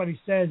care what anybody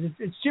says,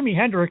 it's Jimi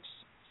Hendrix,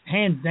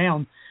 hands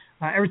down.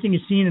 Everything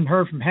you've seen and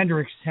heard from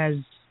Hendrix has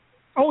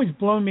always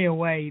blown me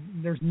away.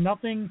 There's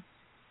nothing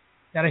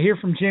that I hear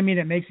from Jimmy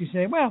that makes me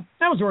say, well,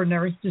 that was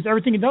ordinary. Just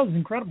everything he does is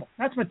incredible.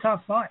 That's my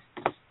top 5.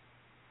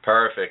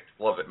 Perfect.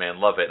 Love it, man.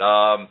 Love it.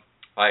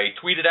 I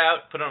tweeted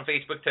out, put it on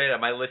Facebook today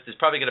that my list is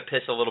probably going to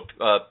piss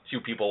a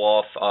few people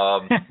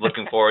off.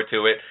 Looking forward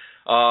to it.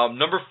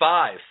 Number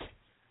 5,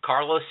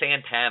 Carlos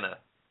Santana.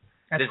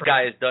 This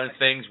guy has done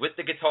things with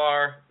the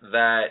guitar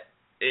that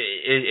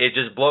it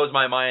just blows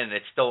my mind, and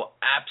it's still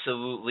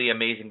absolutely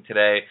amazing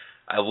today.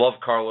 I love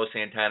Carlos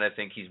Santana. I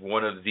think he's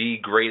one of the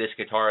greatest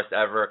guitarists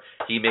ever.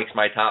 He makes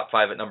my top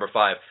 5 at number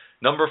 5.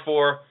 Number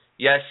 4,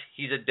 yes,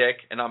 he's a dick,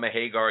 and I'm a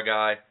Hagar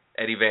guy.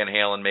 Eddie Van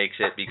Halen makes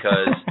it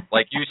because,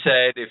 like you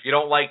said, if you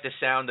don't like the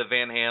sound of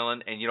Van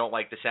Halen and you don't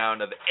like the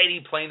sound of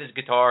Eddie playing his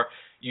guitar,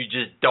 you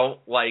just don't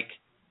like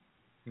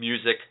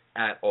music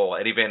at all.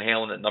 Eddie Van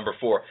Halen at number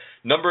 4.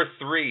 Number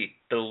 3,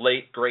 the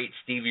late, great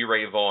Stevie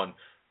Ray Vaughan.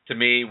 To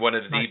me, one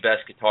of the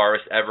best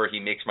guitarists ever. He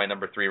makes my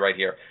number 3 right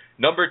here.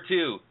 Number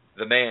 2,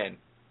 the man.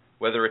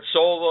 Whether it's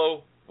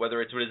solo,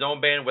 whether it's with his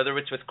own band, whether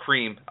it's with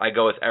Cream, I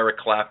go with Eric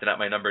Clapton at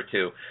my number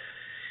 2.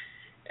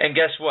 And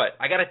guess what?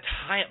 I got a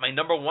tie at my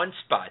number 1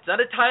 spot. It's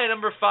not a tie at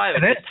number 5.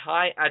 It's a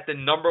tie at the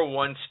number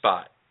 1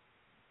 spot.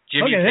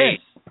 Jimmy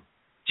Page.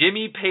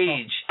 Jimmy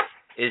Page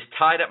is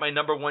tied at my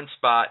number 1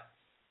 spot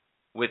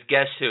with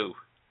guess who?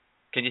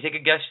 Can you take a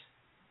guess?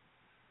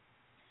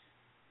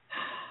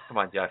 Come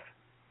on, Jeff.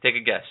 Take a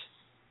guess.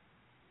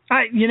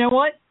 You know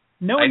what?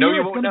 Knowing you,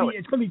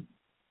 it's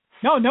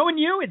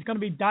going to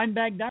be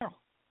Dimebag Darrell.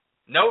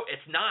 No,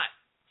 it's not.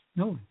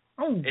 No.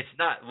 Oh. It's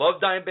not. Love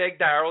Dimebag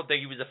Darrell. Think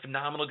he was a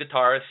phenomenal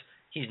guitarist.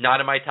 He's not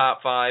in my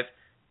top 5.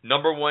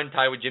 Number 1,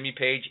 tied with Jimmy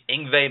Page.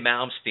 Yngwie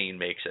Malmsteen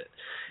makes it.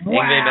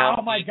 Wow, Yngwie Malmsteen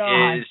oh my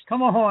God.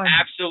 Come on.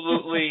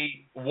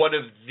 Absolutely one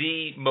of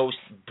the most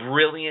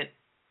brilliant,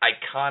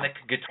 iconic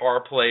guitar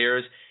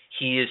players.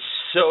 He is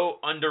so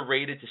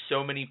underrated to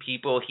so many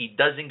people. He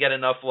doesn't get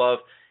enough love.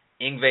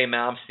 Yngwie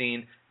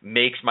Malmsteen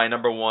makes my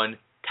number 1,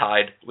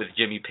 tied with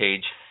Jimmy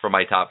Page for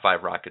my top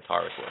 5 rock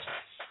guitarist list.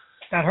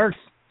 That hurts.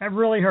 That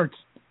really hurts.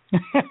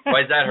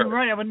 Why does that hurt? You're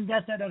right, I wouldn't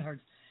guess that. That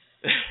hurts.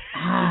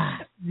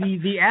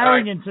 The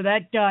arrogance of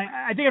that guy.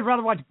 I think I'd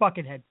rather watch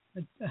Buckethead.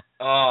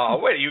 Oh,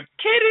 wait, are you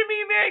kidding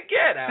me, man?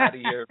 Get out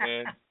of here,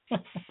 man.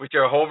 With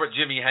your homer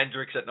Jimi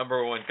Hendrix at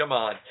number 1. Come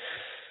on.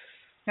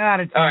 God,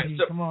 it's all easy. right,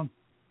 so come on.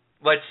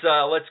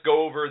 Let's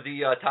go over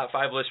the top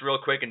 5 list real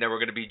quick, and then we're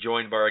going to be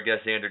joined by our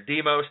guest Xander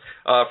Demos.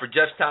 For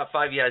Jeff's top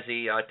 5, he has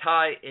a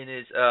tie in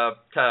his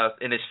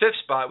 5th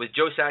spot with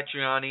Joe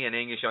Satriani and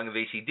Angus Young of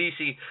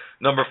AC/DC.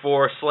 Number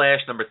 4,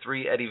 Slash. Number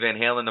 3, Eddie Van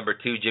Halen. Number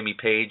 2, Jimmy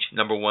Page.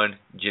 Number 1,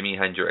 Jimi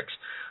Hendrix.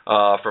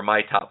 For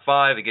my top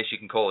 5, I guess you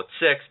can call it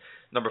 6.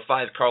 Number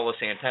 5, Carlos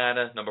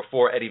Santana. Number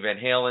 4, Eddie Van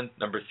Halen.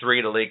 Number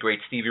 3, the late great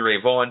Stevie Ray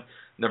Vaughan.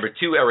 Number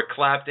 2, Eric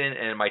Clapton,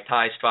 and my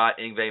tie spot,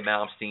 Yngwie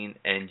Malmsteen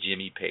and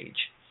Jimmy Page.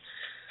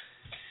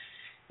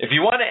 If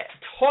you want to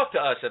talk to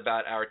us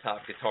about our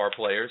top guitar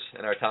players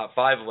and our top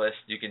 5 list,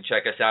 you can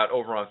check us out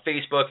over on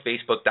Facebook,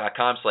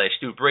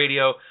 facebook.com/Stoop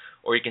Radio,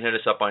 or you can hit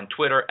us up on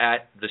Twitter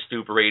at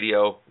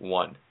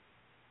TheStoopRadio1.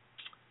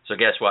 So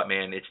guess what,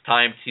 man? It's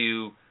time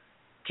to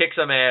kick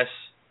some ass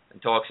and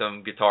talk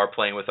some guitar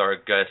playing with our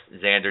guest,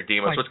 Xander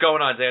Demos. What's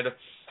going on, Xander?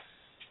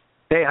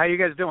 Hey, how you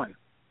guys doing?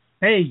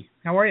 Hey,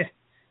 how are you?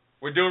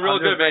 We're doing real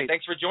good, man.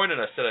 Thanks for joining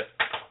us today.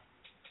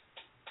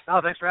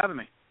 Oh, thanks for having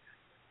me.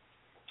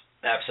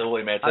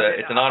 Absolutely, man.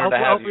 It's an honor to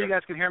have you. Hopefully you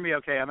guys can hear me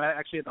okay. I'm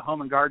actually at the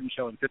Home and Garden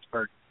show in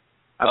Pittsburgh.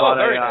 I bought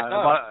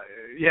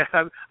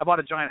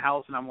a giant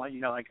house, and I'm like,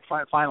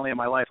 finally in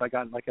my life, I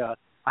got like a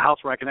house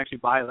where I can actually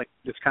buy like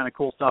this kind of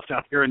cool stuff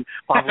down here and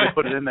possibly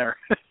put it in there.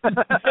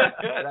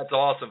 That's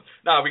awesome.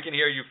 No, we can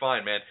hear you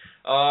fine, man.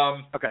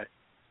 Okay.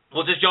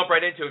 We'll just jump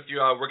right into it.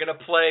 We're going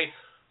to play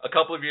a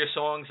couple of your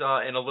songs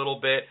in a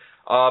little bit,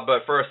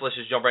 but first, let's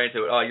just jump right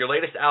into it. Your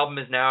latest album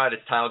is now out.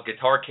 It's titled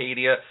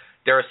Guitarcadia.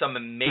 There are some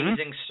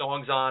amazing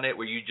songs on it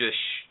where you just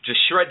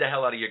shred the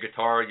hell out of your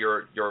guitar.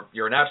 You're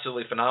an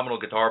absolutely phenomenal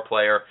guitar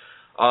player.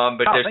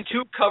 But there's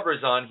 2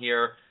 covers on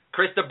here: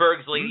 Krista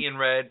Berg's Lady in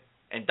Red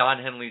and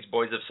Don Henley's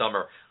Boys of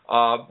Summer.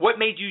 What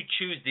made you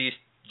choose these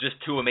just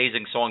 2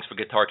 amazing songs for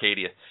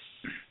Guitarcadia?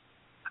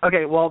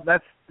 Okay, well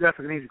that's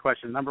an easy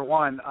question. Number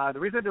 1, the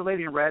reason I did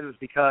Lady in Red was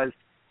because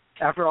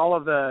after all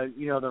of the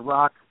the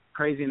rock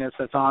craziness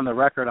that's on the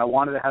record, I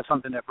wanted to have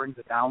something that brings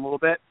it down a little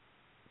bit.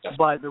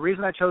 But the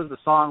reason I chose the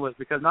song was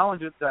because not only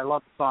did I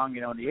love the song,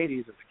 in the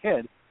 80s as a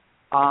kid,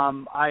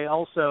 I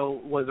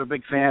also was a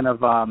big fan of,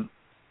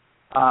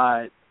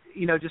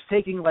 just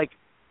taking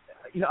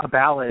a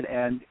ballad,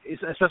 and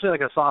especially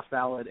like a soft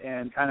ballad,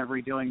 and kind of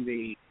redoing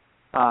the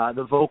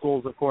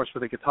vocals, of course, for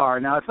the guitar.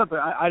 Now, it's not that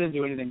I didn't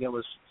do anything that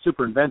was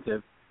super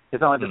inventive.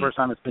 It's not like the first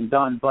time it's been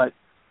done, but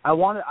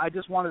I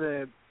just wanted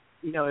to,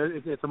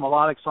 it's a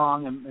melodic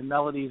song, and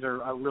melodies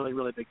are a really,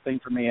 really big thing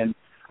for me. And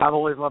I've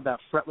always loved that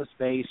fretless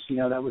bass,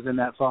 that was in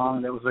that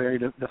song, that was very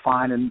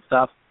defined and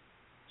stuff.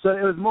 So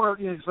it was more,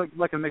 just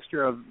like a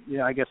mixture of,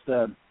 I guess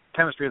the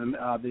chemistry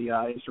of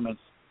the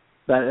instruments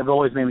that have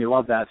always made me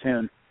love that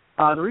tune.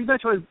 The reason I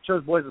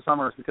chose Boys of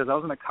Summer is because I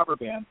was in a cover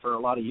band for a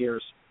lot of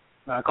years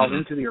called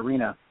Into the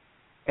Arena.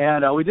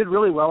 And we did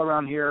really well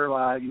around here,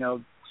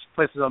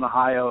 places in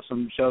Ohio,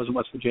 some shows in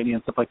West Virginia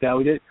and stuff like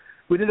that.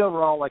 We did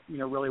overall,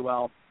 really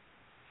well.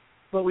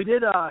 But we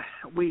did,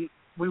 we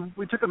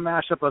took a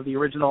mashup of the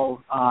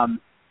original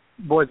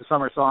Boys of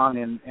Summer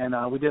song,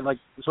 and we did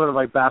sort of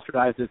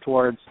bastardized it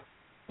towards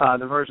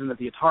the version that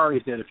the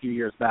Ataris did a few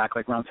years back,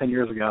 around 10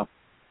 years ago.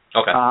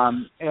 Okay.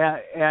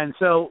 And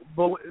so,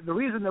 but the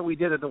reason that we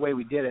did it the way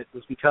we did it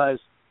was because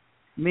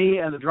me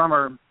and the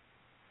drummer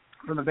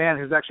from the band,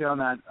 who's actually on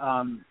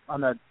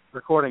that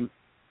recording,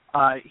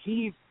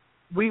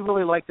 we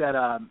really liked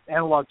that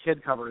Analog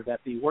Kid cover that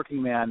the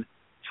Working Man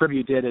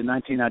tribute did in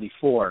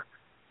 1994.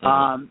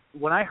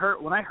 When I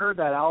heard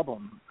that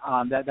album,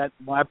 that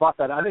when I bought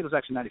that, I think it was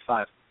actually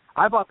 95.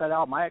 I bought that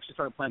album. I actually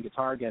started playing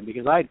guitar again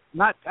because I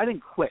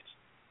didn't quit,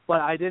 but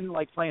I didn't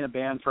like playing a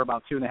band for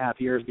about 2.5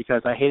 years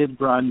because I hated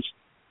grunge.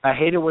 I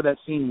hated where that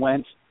scene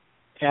went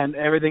and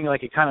everything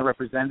it kind of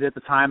represented at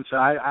the time. So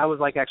I was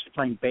actually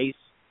playing bass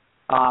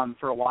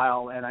for a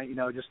while, and I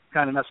just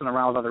kind of messing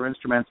around with other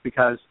instruments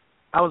because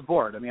I was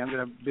bored. I mean, I'm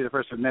going to be the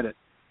first to admit it.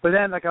 But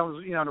then, I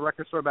was, in a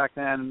record store back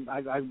then.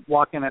 I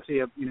walk in, I see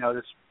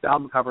this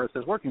album cover that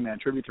says "Working Man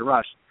Tribute to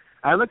Rush."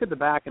 I look at the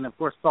back, and of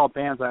course, it's all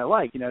bands I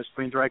like.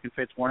 Queensryche and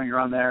Fates Warning are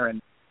on there, and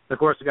of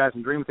course, the guys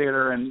in Dream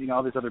Theater and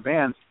all these other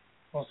bands.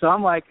 So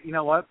I'm like, you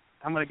know what?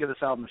 I'm going to give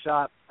this album a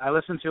shot. I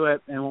listened to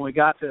it, and when I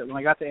got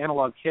to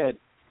Analog Kid,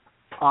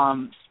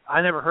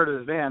 I never heard of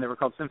this band. They were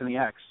called Symphony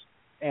X,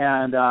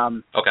 and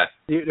okay,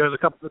 there was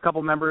a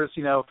couple members,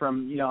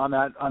 from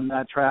on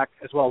that track,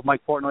 as well as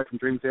Mike Portnoy from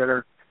Dream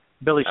Theater.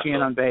 Billy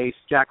Sheehan on bass,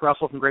 Jack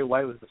Russell from Great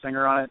White was the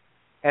singer on it,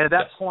 and at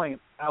that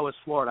point, I was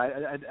floored.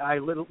 I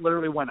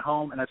literally went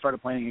home and I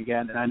started playing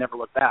again, and I never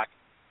looked back.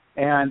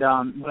 And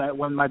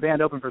when my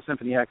band opened for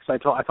Symphony X, I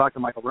talked to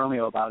Michael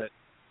Romeo about it,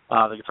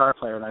 the guitar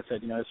player, and I said,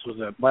 this was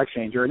a life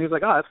changer, and he was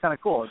like, oh, that's kind of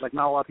cool. It's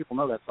not a lot of people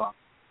know that song,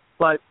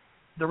 but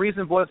the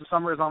reason Boys of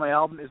Summer is on my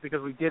album is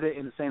because we did it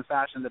in the same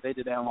fashion that they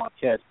did Analog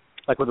Kid,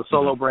 with the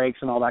solo breaks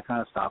and all that kind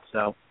of stuff.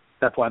 So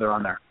that's why they're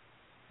on there.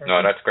 No,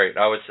 that's great.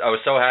 I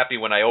was so happy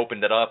when I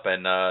opened it up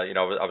and I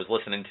was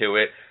listening to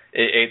it.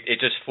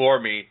 It just floored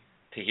me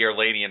to hear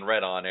Lady in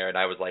Red on there, and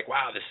I was like,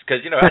 wow, this,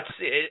 because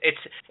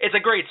it's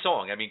a great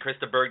song. I mean,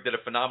 Krista Berg did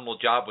a phenomenal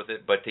job with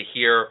it, but to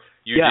hear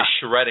you just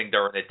shredding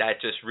during it,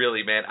 that just really,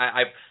 man,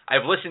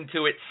 I've listened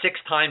to it 6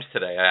 times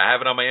today. I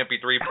have it on my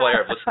MP3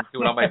 player. I've listened to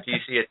it on my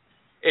PC.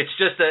 It's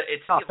just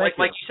like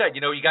you said,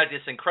 you got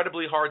this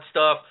incredibly hard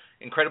stuff,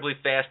 incredibly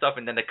fast stuff,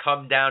 and then to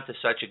come down to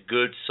such a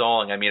good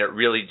song. I mean, it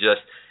really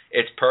just.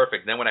 It's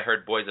perfect. And then when I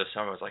heard Boys of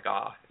Summer, I was like,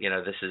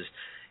 this is,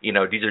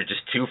 these are just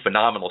 2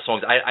 phenomenal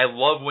songs. I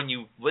love when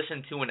you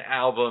listen to an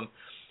album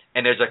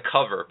and there's a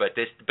cover, but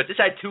this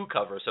had 2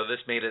 covers, so this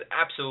made it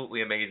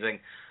absolutely amazing.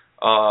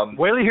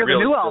 Wait till you hear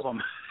the new album.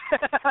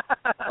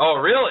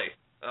 Oh, really?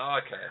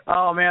 Okay.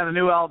 Oh man, the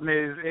new album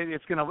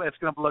it's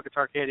gonna blow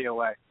Guitarcadia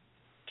away.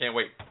 Can't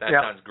wait. That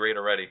sounds great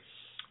already.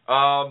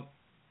 On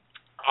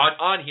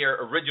here,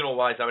 original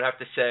wise, I would have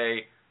to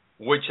say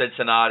Woodshed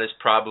Sonata is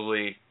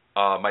probably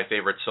my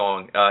favorite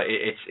song.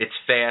 It's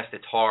fast,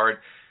 it's hard.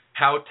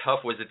 How tough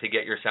was it to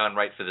get your sound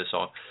right for this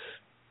song?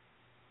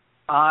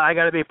 I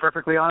got to be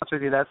perfectly honest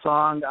with you. That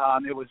song,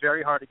 it was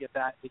very hard to get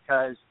that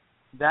because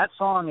that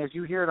song, as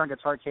you hear it on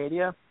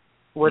Guitarcadia,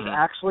 was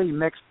actually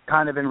mixed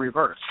kind of in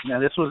reverse. Now,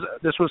 this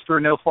was through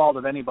no fault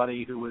of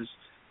anybody who was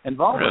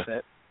involved with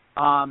it.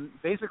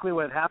 Basically,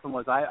 what had happened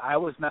was I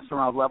was messing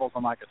around with levels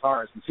on my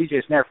guitars, and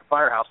CJ Snare from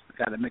Firehouse is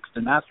the guy that mixed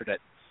and mastered it.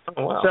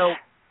 Oh, wow.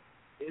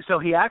 So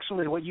he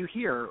actually, what you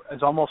hear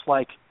is almost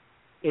like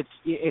it's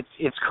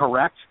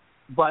correct,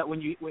 but when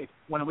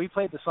we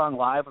played the song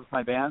live with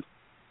my band,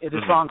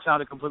 the song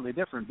sounded completely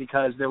different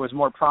because there was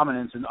more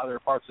prominence in other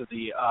parts of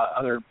the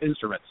other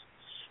instruments,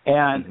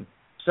 and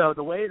so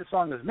the way the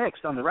song is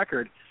mixed on the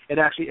record,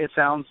 it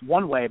sounds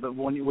one way, but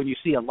when you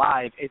see it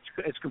live, it's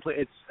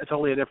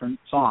totally a different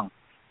song.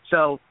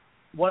 So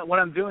what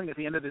I'm doing at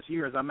the end of this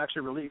year is I'm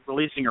actually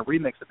releasing a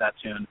remix of that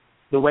tune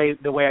the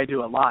way I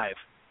do it live,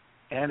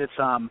 and it's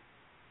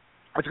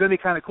going to be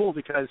kind of cool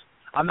because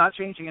I'm not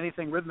changing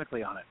anything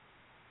rhythmically on it.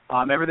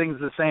 Everything's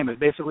the same.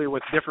 Basically,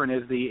 what's different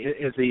is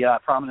the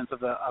prominence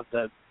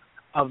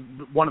of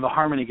one of the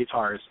harmony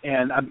guitars,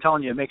 and I'm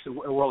telling you, it makes a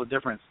world of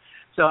difference.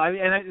 So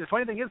the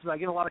funny thing is, I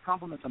get a lot of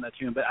compliments on that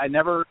tune, but I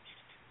never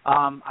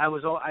I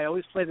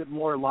always played it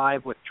more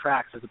live with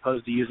tracks as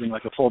opposed to using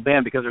like a full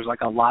band because there's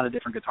like a lot of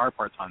different guitar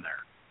parts on there.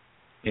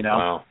 You know?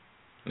 Wow.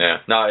 Yeah.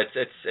 No,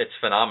 it's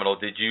phenomenal.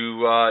 Did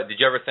you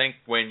ever think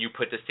when you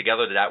put this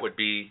together that would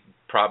be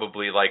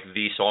probably like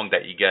the song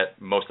that you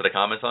get most of the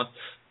comments on?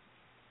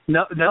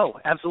 No,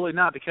 absolutely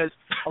not. Because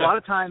a lot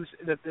of times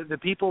the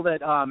people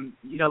that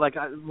like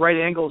Right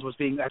Angles was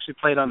being actually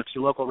played on a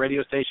few local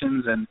radio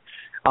stations, and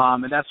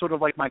that's sort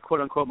of like my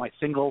quote unquote my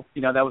single.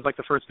 You know, that was like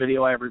the first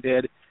video I ever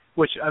did.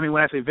 Which, I mean,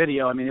 when I say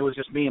video, I mean it was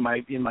just me in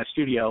my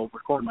studio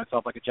recording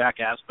myself like a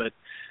jackass. But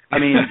I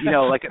mean,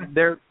 like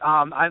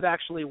I've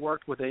actually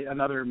worked with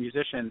another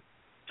musician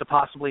to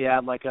possibly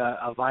add like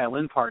a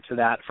violin part to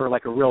that for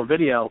like a real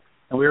video,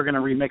 and we were going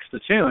to remix the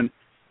tune.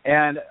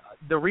 And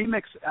the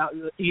remix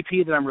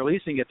EP that I'm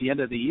releasing at the end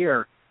of the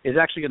year is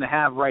actually going to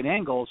have Right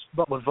Angles,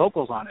 but with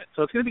vocals on it.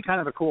 So it's going to be kind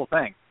of a cool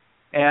thing.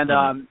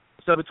 And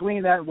so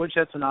between that and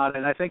Woodshed Sonata,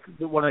 and I think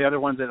one of the other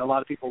ones that a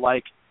lot of people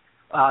like,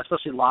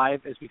 especially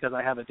live, is because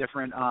I have a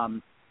different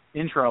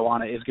intro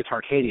on it, is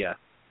Guitarcadia.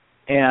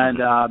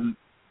 And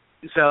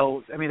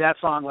so, I mean, that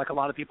song, like a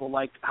lot of people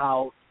like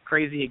how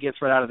crazy it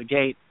gets right out of the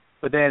gate,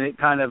 but then it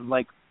kind of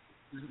like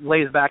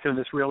lays back into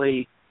this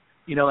really,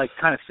 like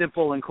kind of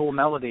simple and cool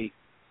melody.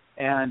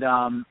 And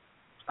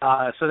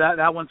so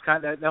that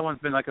one's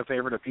been like a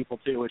favorite of people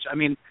too. Which, I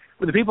mean,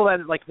 with the people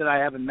that I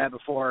haven't met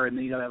before, and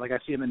like I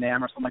see them in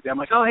NAMM or something like that, I'm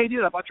like, oh hey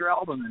dude, I bought your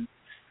album, and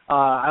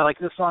I like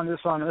this song, and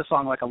this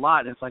song like a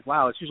lot. And it's like,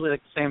 wow, it's usually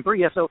like the same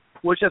three. Yeah, so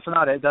Woodshed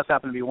Sonata, it does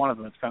happen to be one of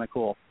them. It's kind of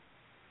cool.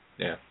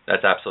 Yeah,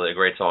 that's absolutely a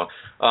great song.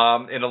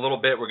 In a little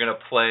bit, we're going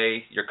to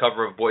play your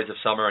cover of Boys of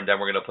Summer, and then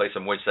we're going to play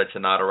some Woodshed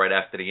Sonata right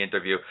after the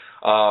interview.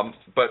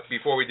 But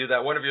before we do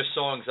that, one of your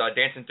songs,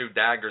 Dancing Through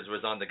Daggers,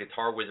 was on the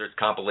Guitar Wizards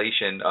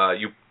compilation.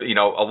 You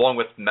know, along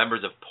with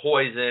members of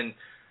Poison,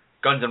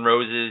 Guns N'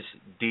 Roses,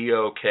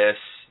 Dio, Kiss,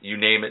 you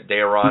name it,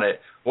 they are on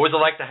it. What was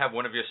it like to have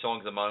one of your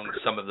songs among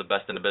some of the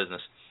best in the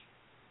business?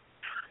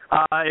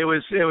 It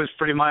was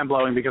pretty mind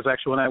blowing, because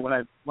actually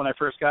when I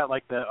first got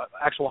like the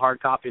actual hard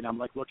copy, and I'm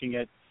like looking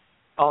at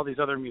all these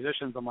other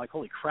musicians, I'm like,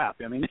 holy crap!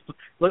 I mean,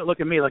 look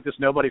at me, like this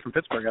nobody from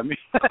Pittsburgh. I mean,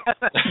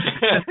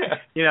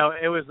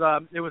 it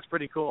was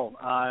pretty cool.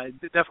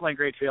 Definitely a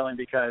great feeling,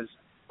 because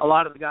a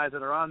lot of the guys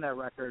that are on that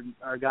record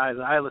are guys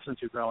that I listened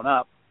to growing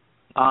up.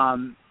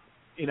 And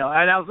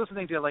I was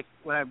listening to, like,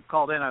 when I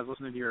called in, I was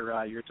listening to your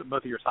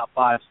both of your top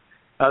fives.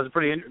 That was a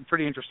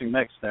pretty interesting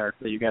mix there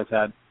that you guys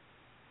had.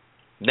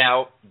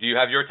 Now, do you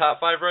have your top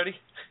five ready?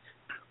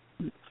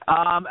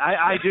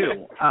 I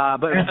do,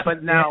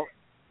 but now.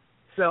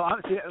 So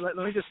let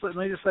me just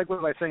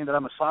segue by saying that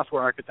I'm a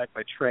software architect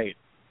by trade.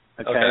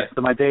 Okay. So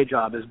my day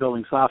job is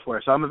building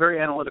software. So I'm a very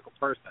analytical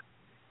person,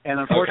 and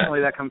unfortunately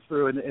that comes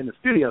through in the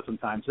studio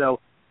sometimes. So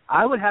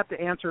I would have to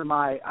ask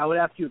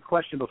you a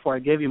question before I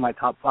gave you my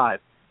top five.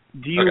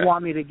 Do you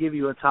want me to give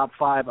you a top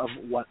five of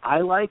what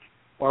I like,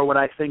 or what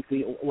I think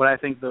the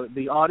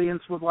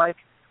audience would like,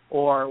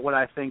 or what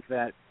I think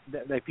that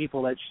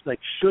people that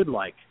should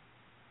like?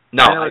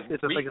 No,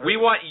 we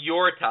want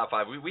your top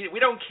five. We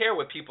don't care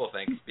what people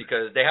think,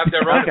 because they have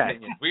their own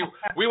opinion.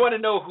 We want to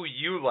know who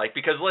you like,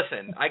 because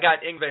listen, I got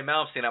Yngwie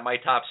Malmsteen at my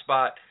top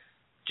spot.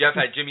 Jeff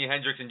had Jimi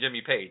Hendrix and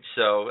Jimmy Page.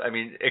 So I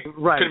mean, it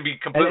couldn't be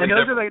completely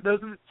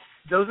different.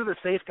 Those are the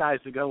safe guys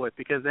to go with,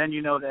 because then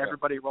you know that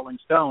everybody Rolling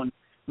Stone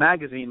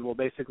magazine will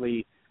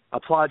basically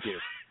applaud you.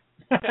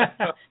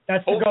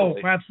 That's the goal,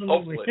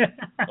 absolutely.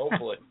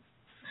 Hopefully.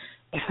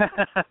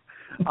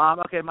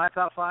 Okay, my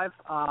top five.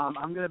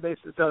 I'm gonna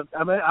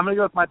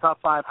go with my top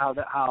five,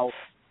 how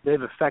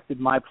they've affected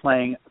my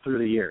playing through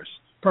the years.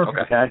 Perfect.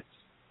 Okay.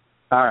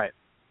 All right.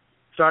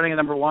 Starting at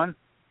number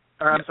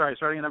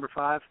starting at number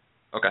five.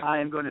 Okay. I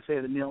am going to say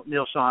that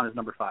Neil Schon is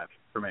number five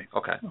for me.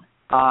 Okay.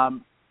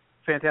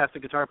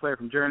 Fantastic guitar player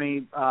from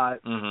Journey.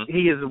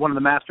 He is one of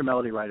the master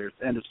melody writers.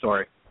 End of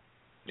story.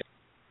 Yeah.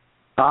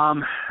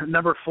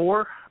 Number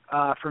four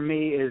for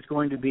me is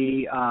going to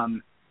be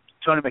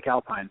Tony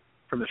McAlpine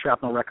from the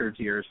Shrapnel Records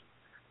years.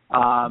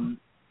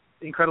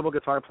 Incredible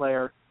guitar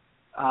player.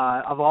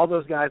 Of all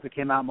those guys that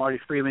came out, Marty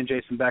Freeman,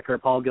 Jason Becker,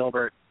 Paul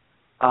Gilbert,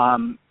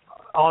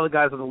 all the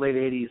guys of the late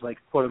 80s, like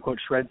quote-unquote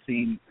shred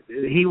scene,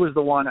 he was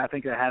the one I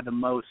think that had the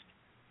most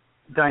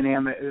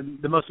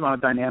amount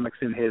of dynamics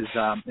in his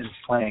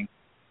playing.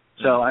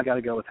 So I got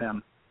to go with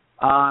him.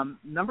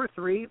 Number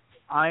three,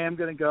 I am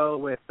going to go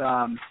with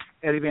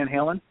Eddie Van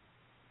Halen.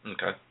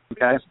 Okay.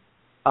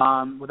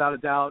 Without a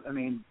doubt, I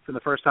mean, for the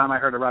first time I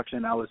heard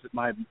Eruption,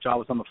 my jaw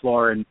was on the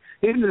floor, and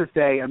even to this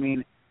day, I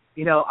mean,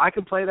 I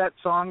can play that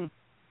song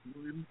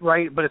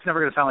right, but it's never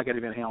going to sound like Eddie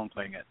Van Halen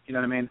playing it. You know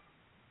what I mean?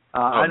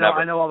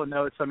 I know all the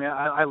notes. I mean,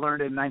 I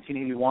learned it in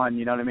 1981.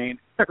 You know what I mean,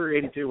 or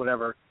 82,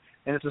 whatever.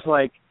 And it's just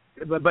like,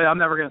 but I'm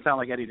never going to sound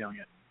like Eddie doing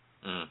it.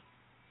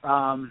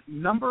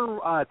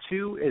 Number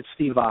two is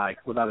Steve Vai,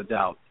 without a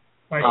doubt.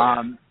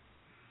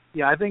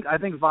 Yeah, I think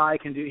Vai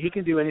can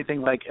do anything.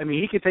 Like, I mean,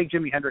 he could take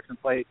Jimi Hendrix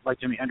and play like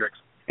Jimi Hendrix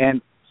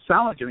and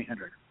sound like Jimi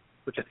Hendrix,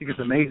 which I think is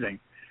amazing.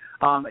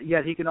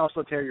 Yet he can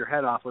also tear your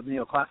head off with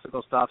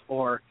neoclassical stuff,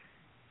 or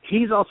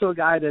he's also a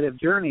guy that if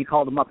Journey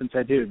called him up and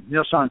said, "Dude,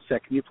 Neil Sean's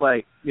sick. Can you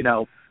play?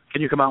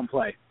 Can you come out and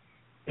play?"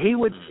 He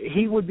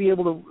would be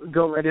able to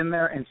go right in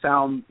there and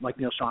sound like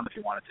Neil Sean if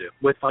he wanted to,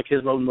 with like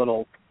his own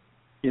little,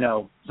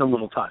 some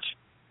little touch.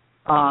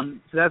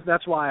 So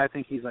that's why I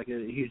think he's like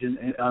a huge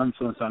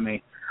influence on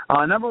me.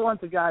 Number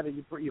one's a guy that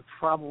you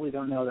probably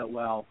don't know that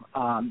well,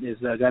 is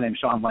a guy named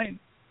Sean Lane.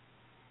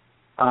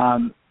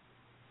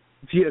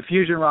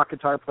 Fusion rock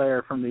guitar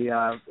player from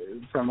a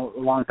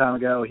long time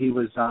ago. He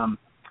was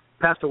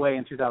passed away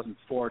in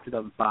 2004,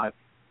 2005.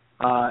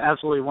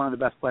 Absolutely one of the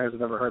best players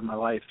I've ever heard in my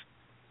life.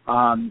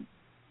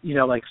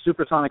 Like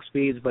supersonic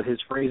speeds, but his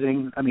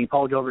phrasing. I mean,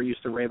 Paul Gilbert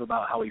used to rave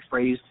about how he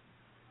phrased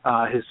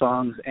his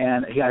songs,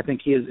 and I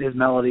think his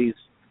melodies.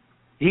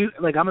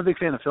 I'm a big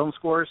fan of film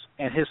scores,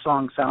 and his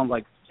songs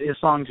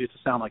used to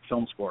sound like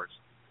film scores,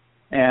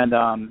 and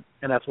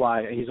that's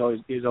why he's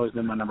always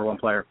been my number one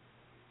player.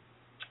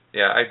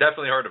 Yeah, I've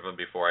definitely heard of him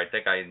before. I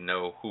think I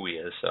know who he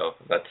is. So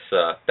that's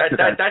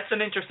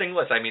an interesting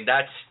list. I mean,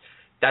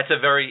 that's a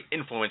very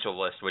influential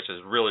list, which is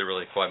really,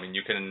 really cool. I mean,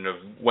 you can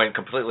have went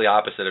completely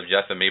opposite of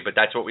Jeff and me, but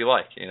that's what we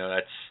like.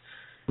 That's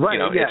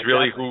right. It's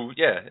really exactly.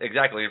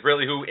 Exactly. It's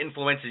really who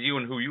influences you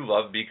and who you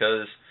love,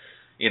 because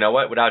you know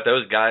what? Without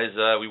those guys,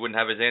 we wouldn't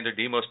have a Xander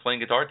Demos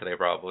playing guitar today,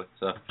 probably.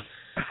 So.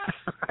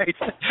 Right.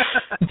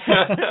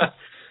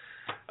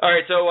 All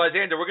right, so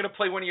Xander, we're going to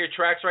play one of your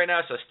tracks right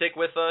now, so stick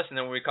with us, and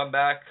then when we come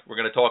back, we're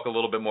going to talk a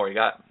little bit more.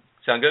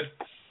 Sound good?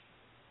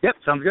 Yep,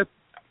 sounds good.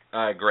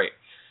 All right, great.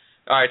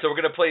 All right, so we're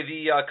going to play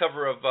the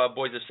cover of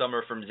Boys of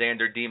Summer from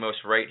Xander Demos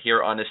right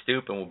here on the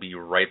Stoop, and we'll be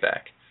right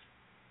back.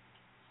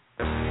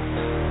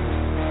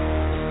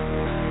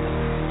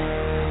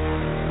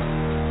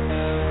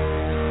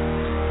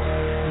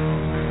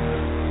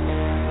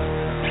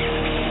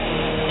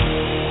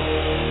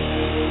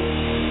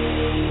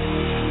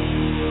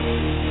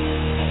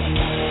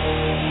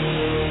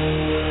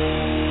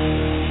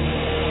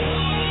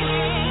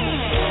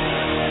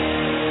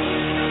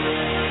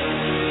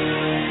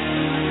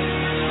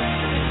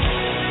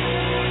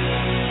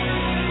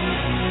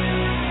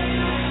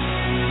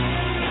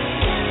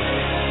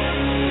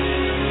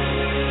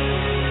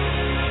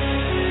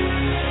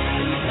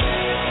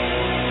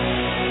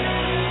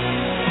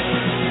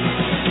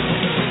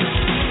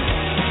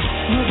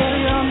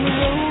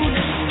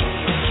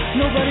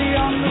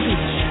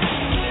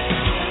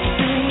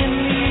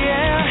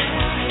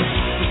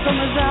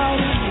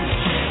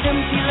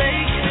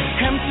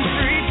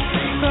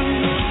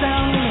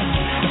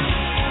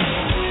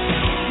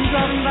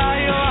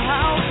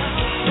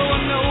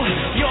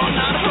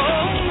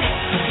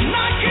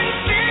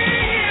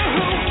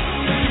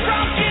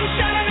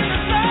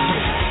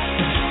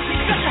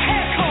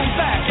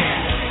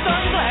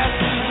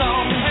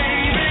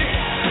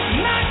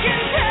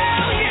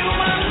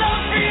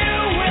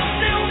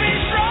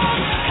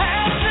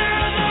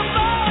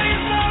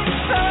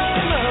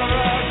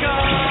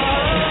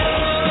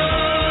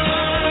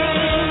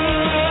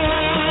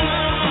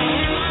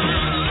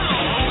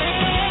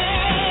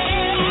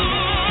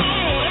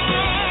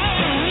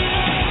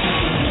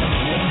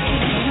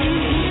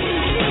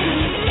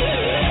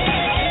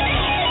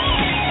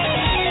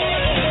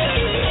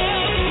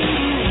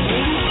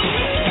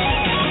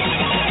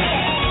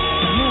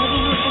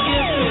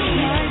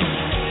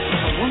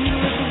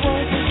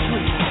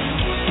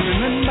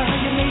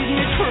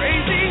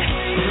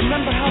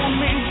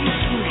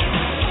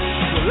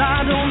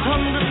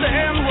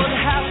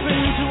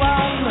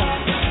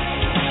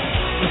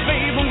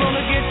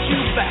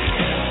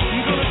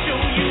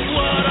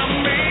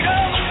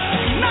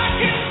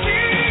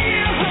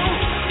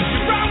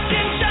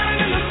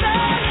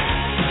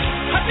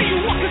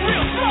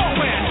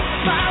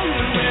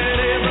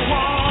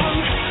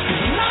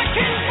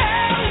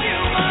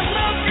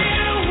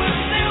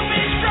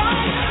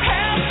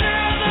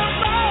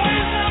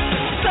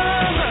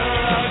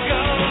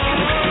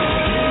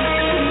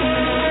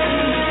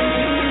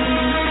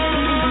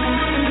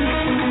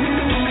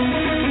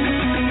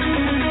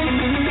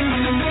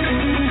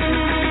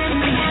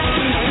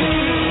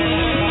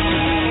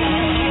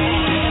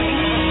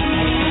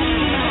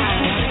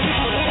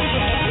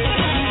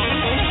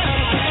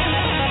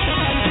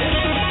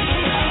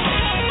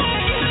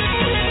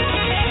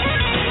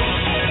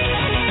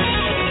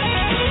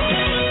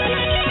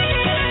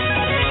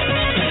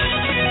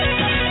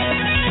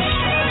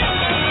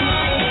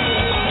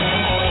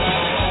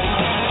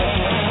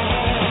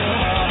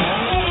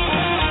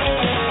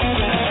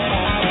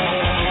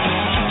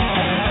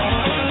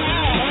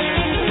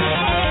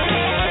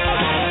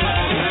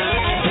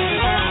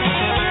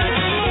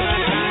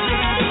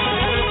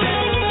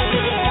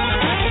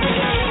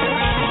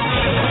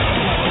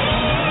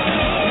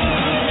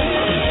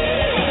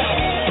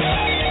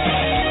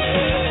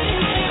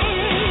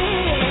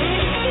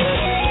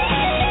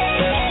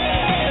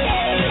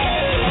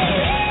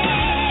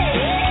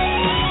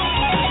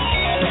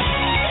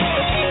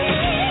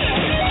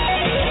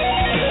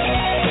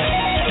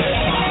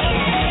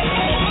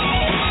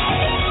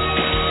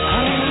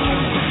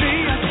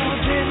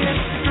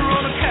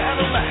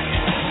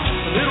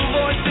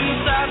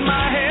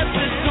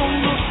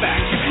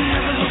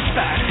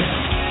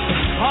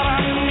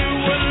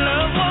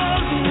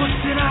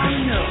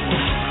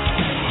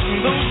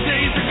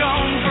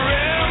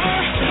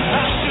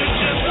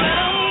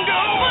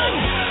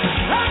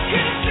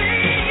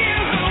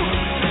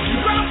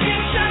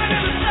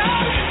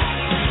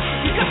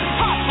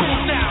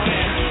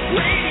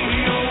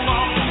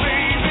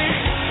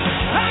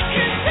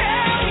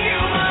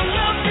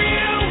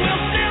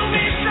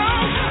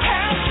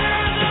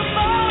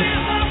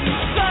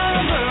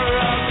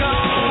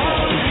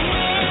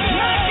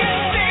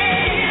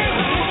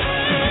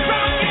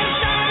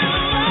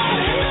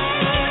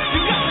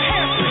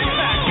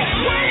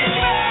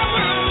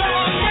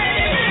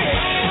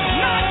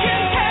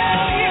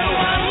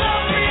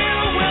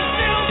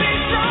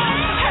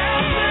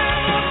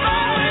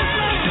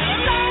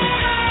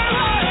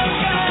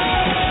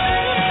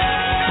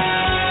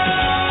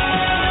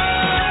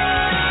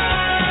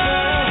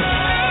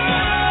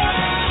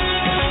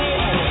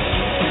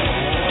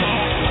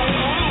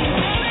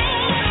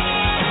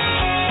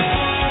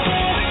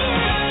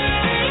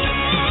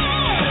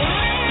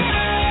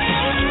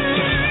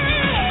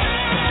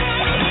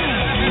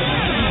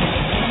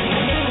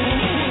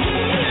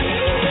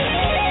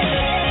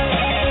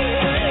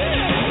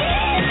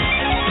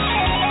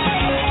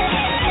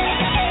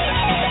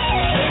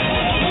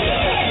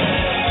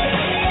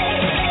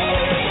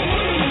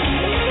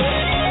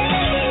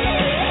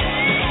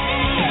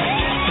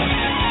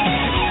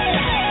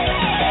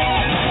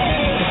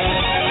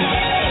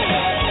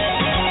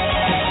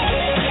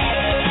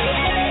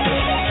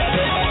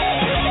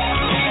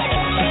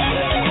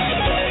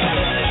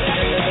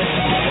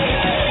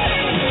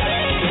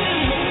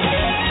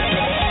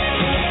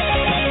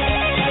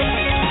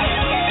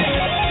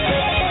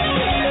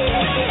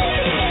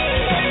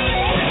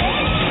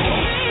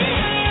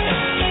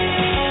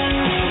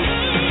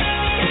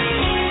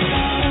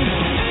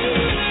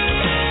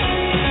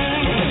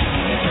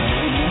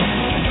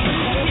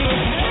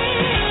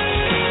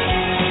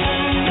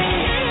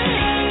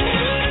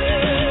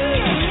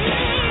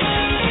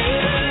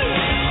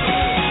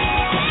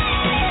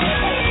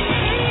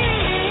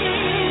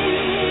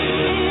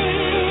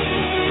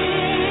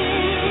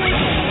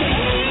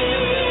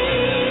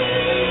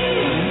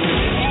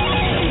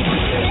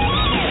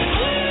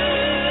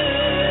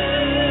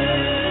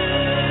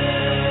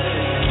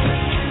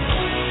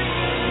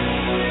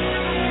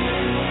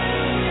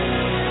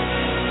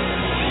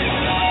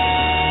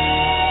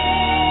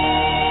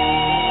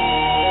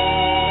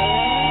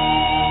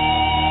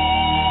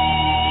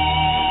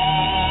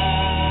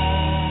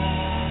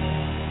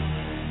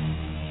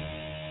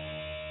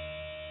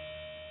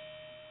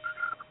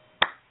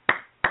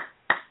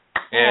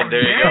 And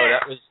there you go.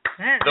 That was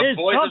the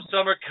Boys tough. of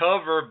Summer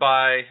cover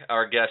by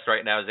our guest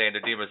right now,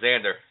 Xander Demos.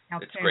 Xander,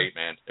 it's great,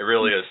 man. It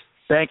really is.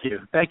 Thank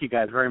you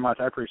guys very much.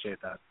 I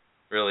appreciate that.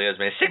 It really is,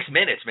 man. 6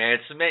 minutes, man.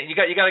 You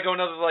got to go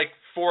another like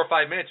 4 or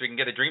 5 minutes. We can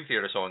get a Dream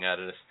Theater song out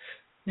of this.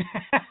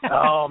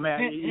 Oh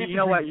man, you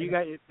know what? You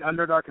got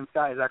Under Dark and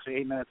Sky is actually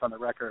 8 minutes on the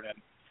record,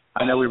 and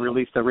I know we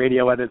released the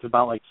radio edits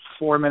about like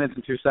 4 minutes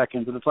and 2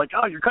 seconds, and it's like,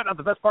 oh, you're cutting out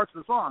the best parts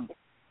of the song,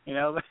 you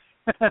know.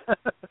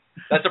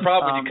 That's the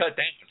problem when you cut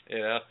down, you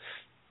know.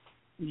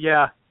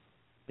 Yeah.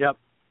 Yep.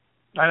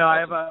 I know.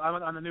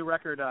 I'm on the new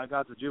record,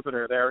 Gods of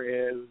Jupiter. There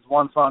is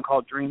one song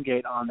called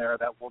Dreamgate on there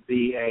that will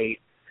be a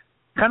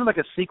kind of like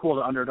a sequel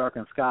to Under Dark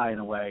and Sky in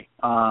a way.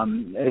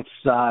 It's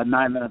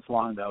 9 minutes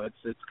long though.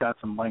 It's got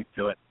some length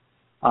to it.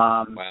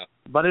 Wow.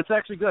 But it's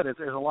actually good.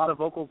 There's a lot of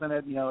vocals in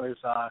it. You know,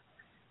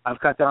 I've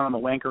cut down on the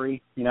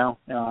wankery. You know,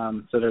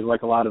 so there's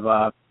like a lot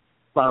of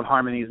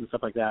harmonies and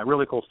stuff like that.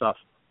 Really cool stuff.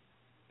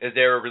 Is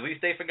there a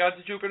release date for Gods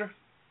of Jupiter?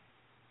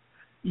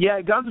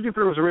 Yeah, Gods of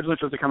Jupiter was originally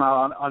supposed to come out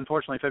on,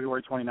 unfortunately,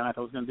 February 29th. I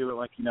was going to do it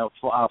like,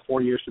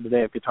 4 years to the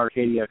day of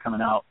Guitarcadia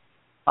coming out.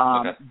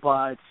 Okay.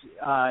 But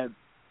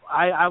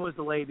I was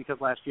delayed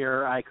because last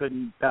year I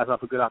couldn't pass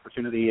up a good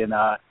opportunity in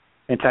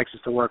Texas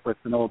to work with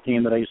an old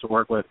team that I used to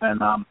work with,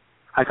 and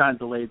I kind of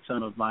delayed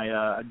some of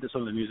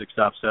the music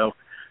stuff. So,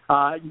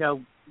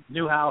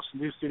 new house,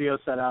 new studio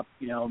set up,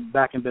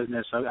 back in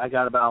business. So I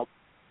got about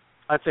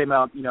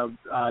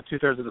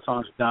 2/3 of the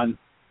songs done.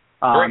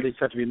 They just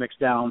have to be mixed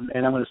down,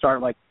 and I'm going to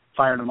start like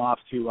firing them off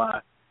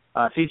to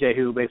CJ,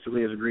 who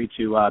basically has agreed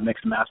to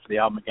mix and master the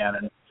album again,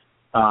 and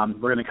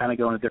we're going to kind of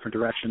go in a different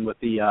direction with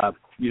the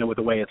with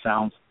the way it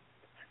sounds.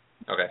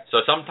 Okay, so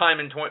sometime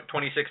in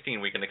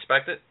 2016 we can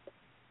expect it.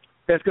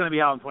 It's going to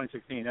be out in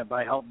 2016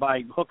 by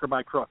hook or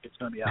by crook. It's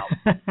going to be out.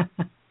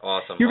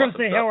 Awesome. You're going to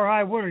say hell or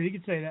high water. You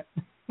can say that.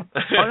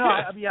 Oh no,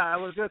 I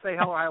was going to say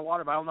hell or high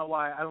water, but I don't know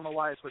why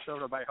I switched over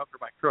to by hook or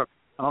by crook.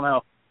 I don't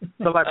know.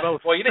 So by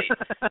both. Well, I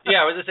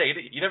was going to say,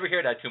 you never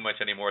hear that too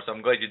much anymore, so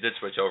I'm glad you did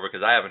switch over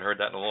because I haven't heard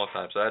that in a long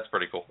time, so that's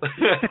pretty cool.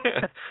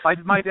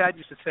 My dad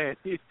used to say it.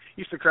 He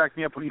used to crack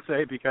me up when he'd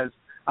say it because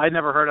I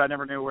never heard it. I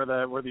never knew where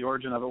the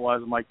origin of it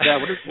was. I'm like, Dad,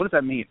 what does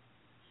that mean?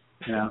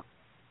 Yeah,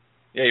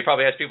 you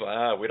probably ask people,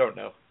 we don't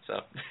know,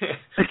 so.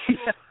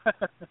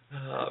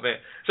 Oh, man.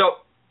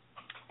 So,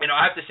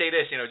 I have to say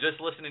this,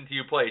 just listening to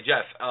you play,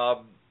 Jeff,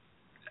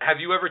 have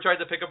you ever tried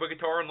to pick up a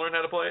guitar and learn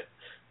how to play it?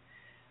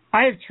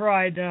 I have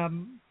tried.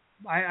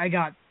 I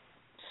got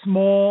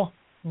small,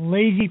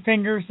 lazy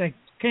fingers that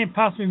can't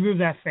possibly move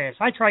that fast.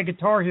 I tried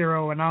Guitar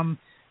Hero, and I'm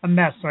a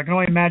mess, so I can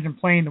only imagine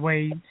playing the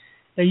way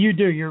that you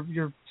do.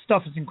 Your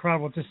stuff is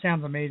incredible. It just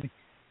sounds amazing.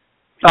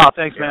 Oh,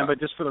 thanks, man. But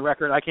just for the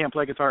record, I can't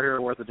play Guitar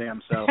Hero worth a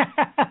damn. So isn't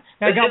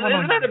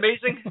that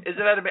amazing? Isn't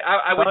that amazing?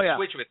 I would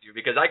switch with you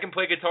because I can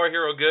play Guitar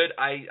Hero good.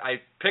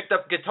 I picked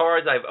up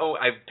guitars.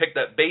 I've picked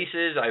up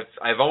basses.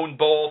 I've owned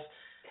both.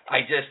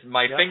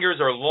 My fingers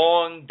are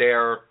long.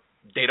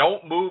 They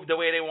don't move the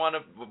way I want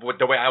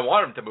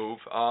them to move.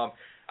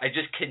 I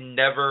just can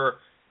never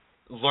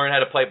learn how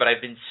to play. But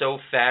I've been so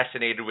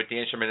fascinated with the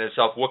instrument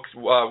itself. What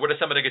are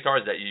some of the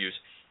guitars that you use?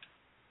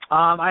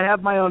 I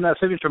have my own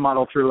signature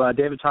model through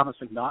David Thomas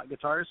McNaught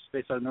Guitars,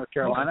 based out of North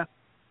Carolina. Okay.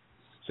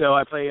 So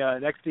I play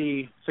an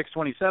XD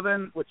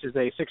 627, which is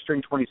a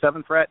 6-string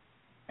 27 fret,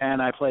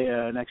 and I play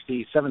an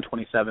XD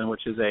 727,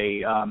 which is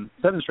a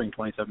 7-string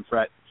 27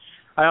 fret.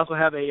 I also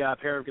have a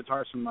pair of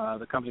guitars from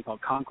the company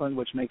called Conklin,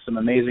 which makes some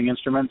amazing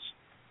instruments.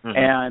 Mm-hmm.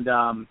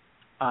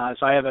 And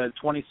so I have a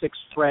 26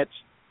 fret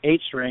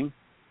 8-string.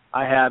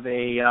 I have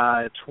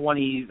a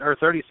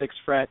 36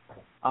 fret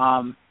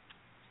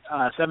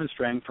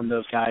 7-string from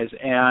those guys,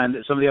 and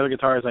some of the other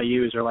guitars I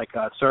use are like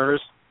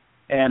Sirs,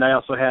 and I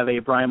also have a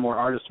Brian Moore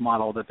artist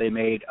model that they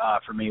made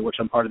for me, which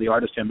I'm part of the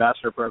Artist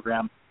Ambassador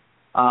program.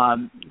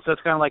 So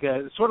it's kind of like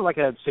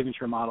a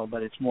signature model,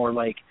 but it's more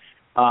like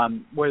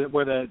where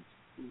the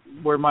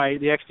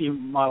XD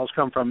models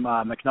come from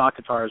McNaught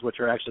guitars, which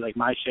are actually like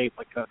my shape,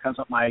 like kind of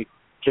something I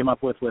came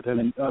up with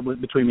him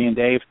between me and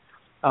Dave.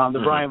 The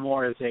Brian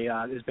Moore is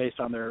based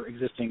on their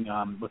existing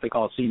what they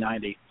call a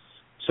C90.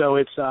 So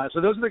it's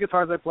so those are the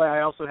guitars I play.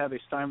 I also have a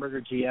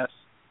Steinberger GS.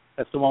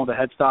 That's the one with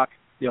the headstock,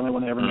 the only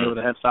one I ever made with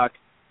a headstock.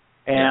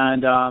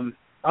 And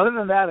other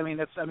than that,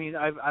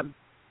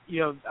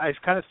 I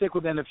kind of stick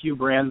within a few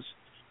brands.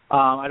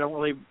 I don't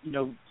really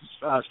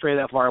stray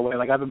that far away.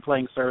 Like I've been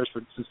playing Sirs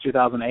since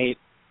 2008.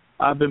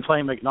 I've been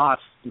playing McNaught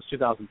since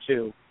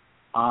 2002.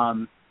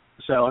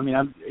 So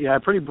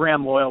I'm pretty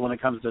brand loyal when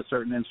it comes to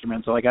certain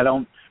instruments. So like I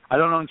don't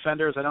own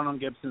Fenders, I don't own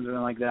Gibsons or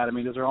anything like that.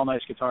 Those are all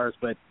nice guitars,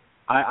 but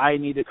I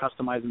need to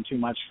customize them too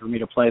much for me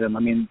to play them.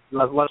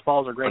 Les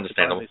Pauls are great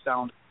guitars. They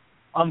sound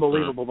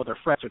unbelievable, but their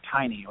frets are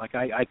tiny. Like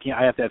I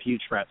have to have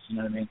huge frets. You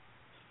know what I mean?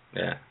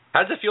 Yeah.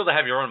 How does it feel to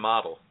have your own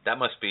model? That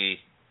must be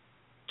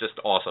just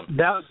awesome.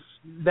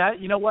 That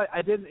you know what?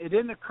 It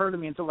didn't occur to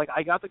me until like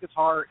I got the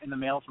guitar in the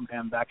mail from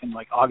him back in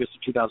like August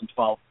of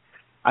 2012.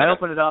 I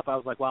opened it up. I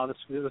was like, wow, this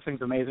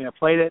thing's amazing. I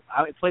played it.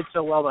 It played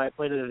so well that I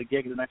played it at a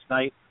gig the next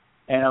night,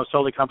 and I was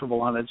totally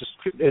comfortable on it. Just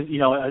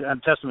a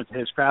testament to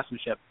his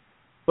craftsmanship.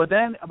 But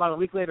then about a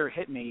week later, it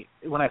hit me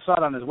when I saw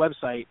it on his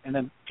website, and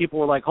then people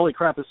were like, "Holy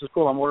crap, this is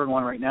cool! I'm ordering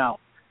one right now."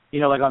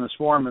 Like on this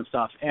forum and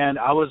stuff. And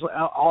I was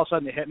all of a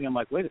sudden it hit me. I'm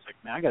like, wait a second,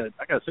 man, I got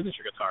a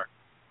signature guitar.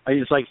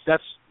 It's like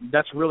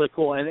that's really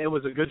cool, and it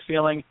was a good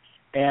feeling.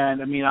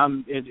 And I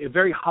mean, it's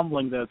very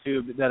humbling though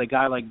too that a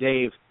guy like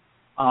Dave,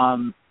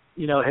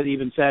 had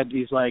even said,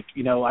 he's like,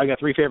 I got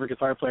 3 favorite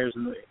guitar players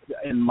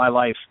in my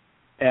life,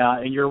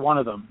 and you're one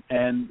of them.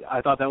 And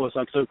I thought that was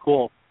like so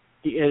cool.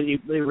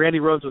 Randy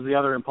Rhoads was the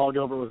other, and Paul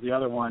Gilbert was the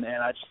other one,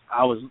 and I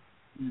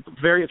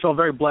felt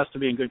very blessed to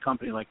be in good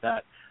company like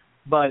that.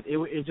 But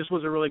it just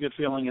was a really good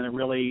feeling, and it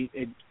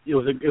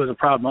was a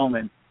proud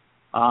moment.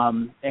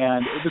 And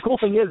the cool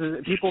thing is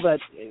people that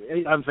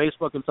on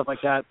Facebook and stuff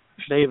like that,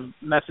 they've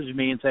messaged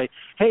me and say,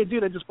 "Hey,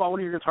 dude, I just bought one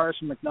of your guitars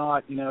from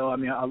McNaught.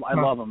 I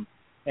love them."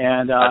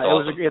 And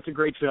awesome. It's a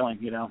great feeling,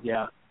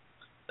 Yeah.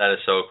 That is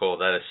so cool.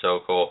 That is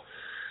so cool.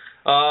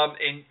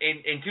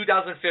 In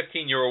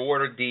 2015, you were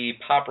awarded the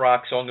Pop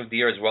Rock Song of the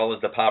Year as well as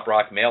the Pop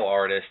Rock Male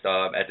Artist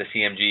at the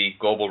CMG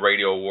Global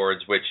Radio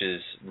Awards, which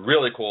is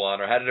really cool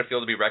honor. How did it feel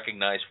to be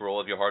recognized for all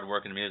of your hard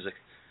work in music?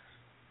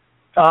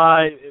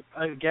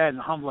 Again,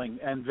 humbling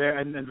and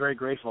very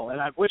grateful. And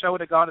I wish I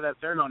would have gone to that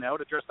ceremony. I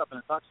would have dressed up in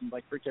a tux and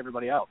freaked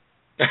everybody out.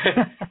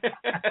 That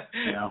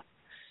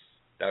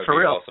would for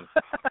be real. Awesome.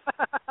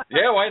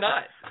 Yeah, why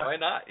not? Why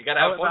not? You got to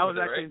have fun with it,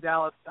 right? I was actually in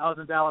Dallas. I was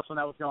in Dallas when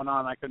that was going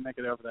on. I couldn't make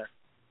it over there.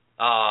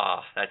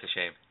 That's a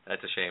shame.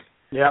 That's a shame.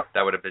 Yeah.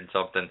 That would have been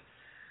something.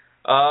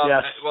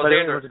 Yes, well, but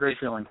Xander, it was a great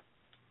feeling.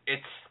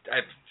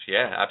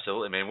 Yeah,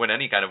 absolutely, man. Win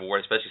any kind of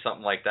award, especially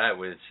something like that,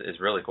 is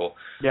really cool.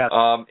 Yeah.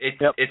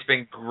 It's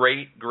been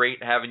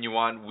great having you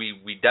on.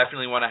 We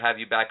definitely want to have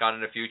you back on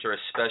in the future,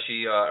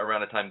 especially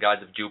around the time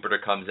Gods of Jupiter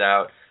comes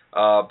out.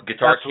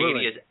 Guitar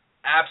Katie is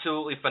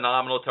absolutely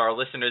phenomenal. To our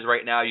listeners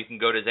right now, you can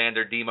go to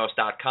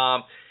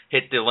xanderdemos.com,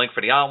 hit the link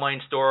for the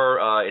online store.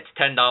 It's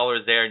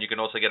 $10 there, and you can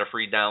also get a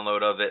free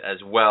download of it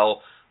as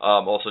well.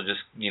 Also,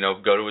 just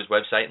go to his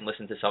website and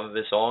listen to some of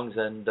his songs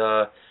and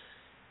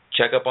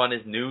check up on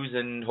his news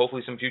and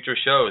hopefully some future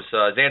shows.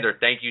 Xander,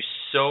 thank you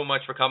so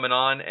much for coming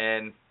on,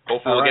 and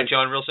hopefully we'll get you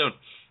on real soon.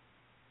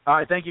 All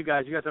right, thank you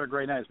guys. You guys have a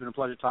great night. It's been a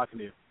pleasure talking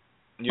to you.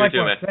 You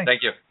too, man. Thanks.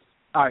 Thank you.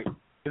 All right,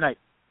 good night.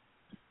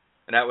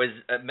 And that was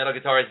metal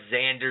guitarist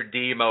Xander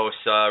Demos.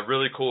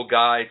 Really cool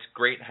guy. It's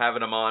great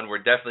having him on. We're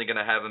definitely going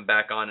to have him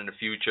back on in the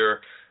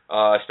future,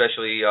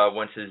 especially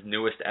once his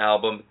newest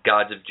album,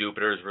 Gods of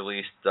Jupiter, is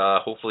released,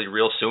 hopefully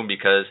real soon,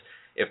 because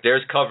if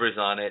there's covers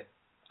on it,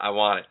 I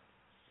want it.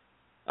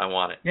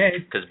 Yeah,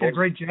 it's a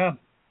great job.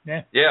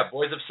 Yeah,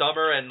 Boys of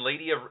Summer and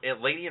Lady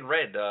in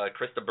Red,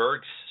 Krista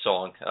Berg's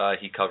song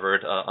he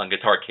covered on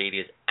Guitar Katie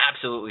is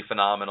absolutely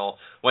phenomenal.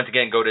 Once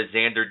again, go to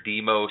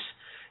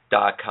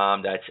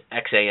xanderdemos.com. That's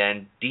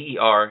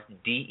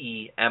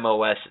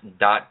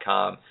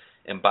XANDERDEMOS.com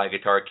and buy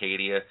Guitar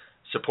Katie.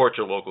 Support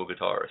your local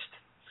guitarist.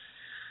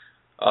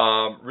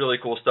 Really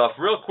cool stuff.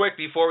 Real quick,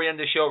 before we end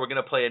the show, we're going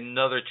to play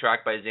another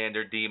track by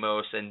Xander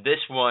Demos, and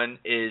this one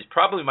is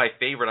probably my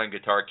favorite on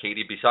Guitar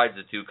Katie besides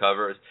the 2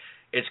 covers.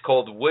 It's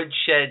called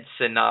Woodshed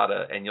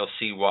Sonata, and you'll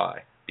see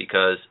why,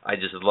 because I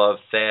just love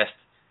fast,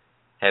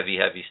 heavy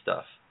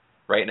stuff.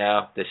 Right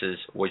now, this is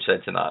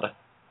Woodshed Sonata.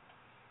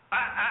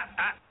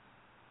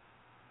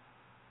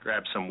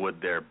 Grab some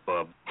wood there,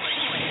 bub.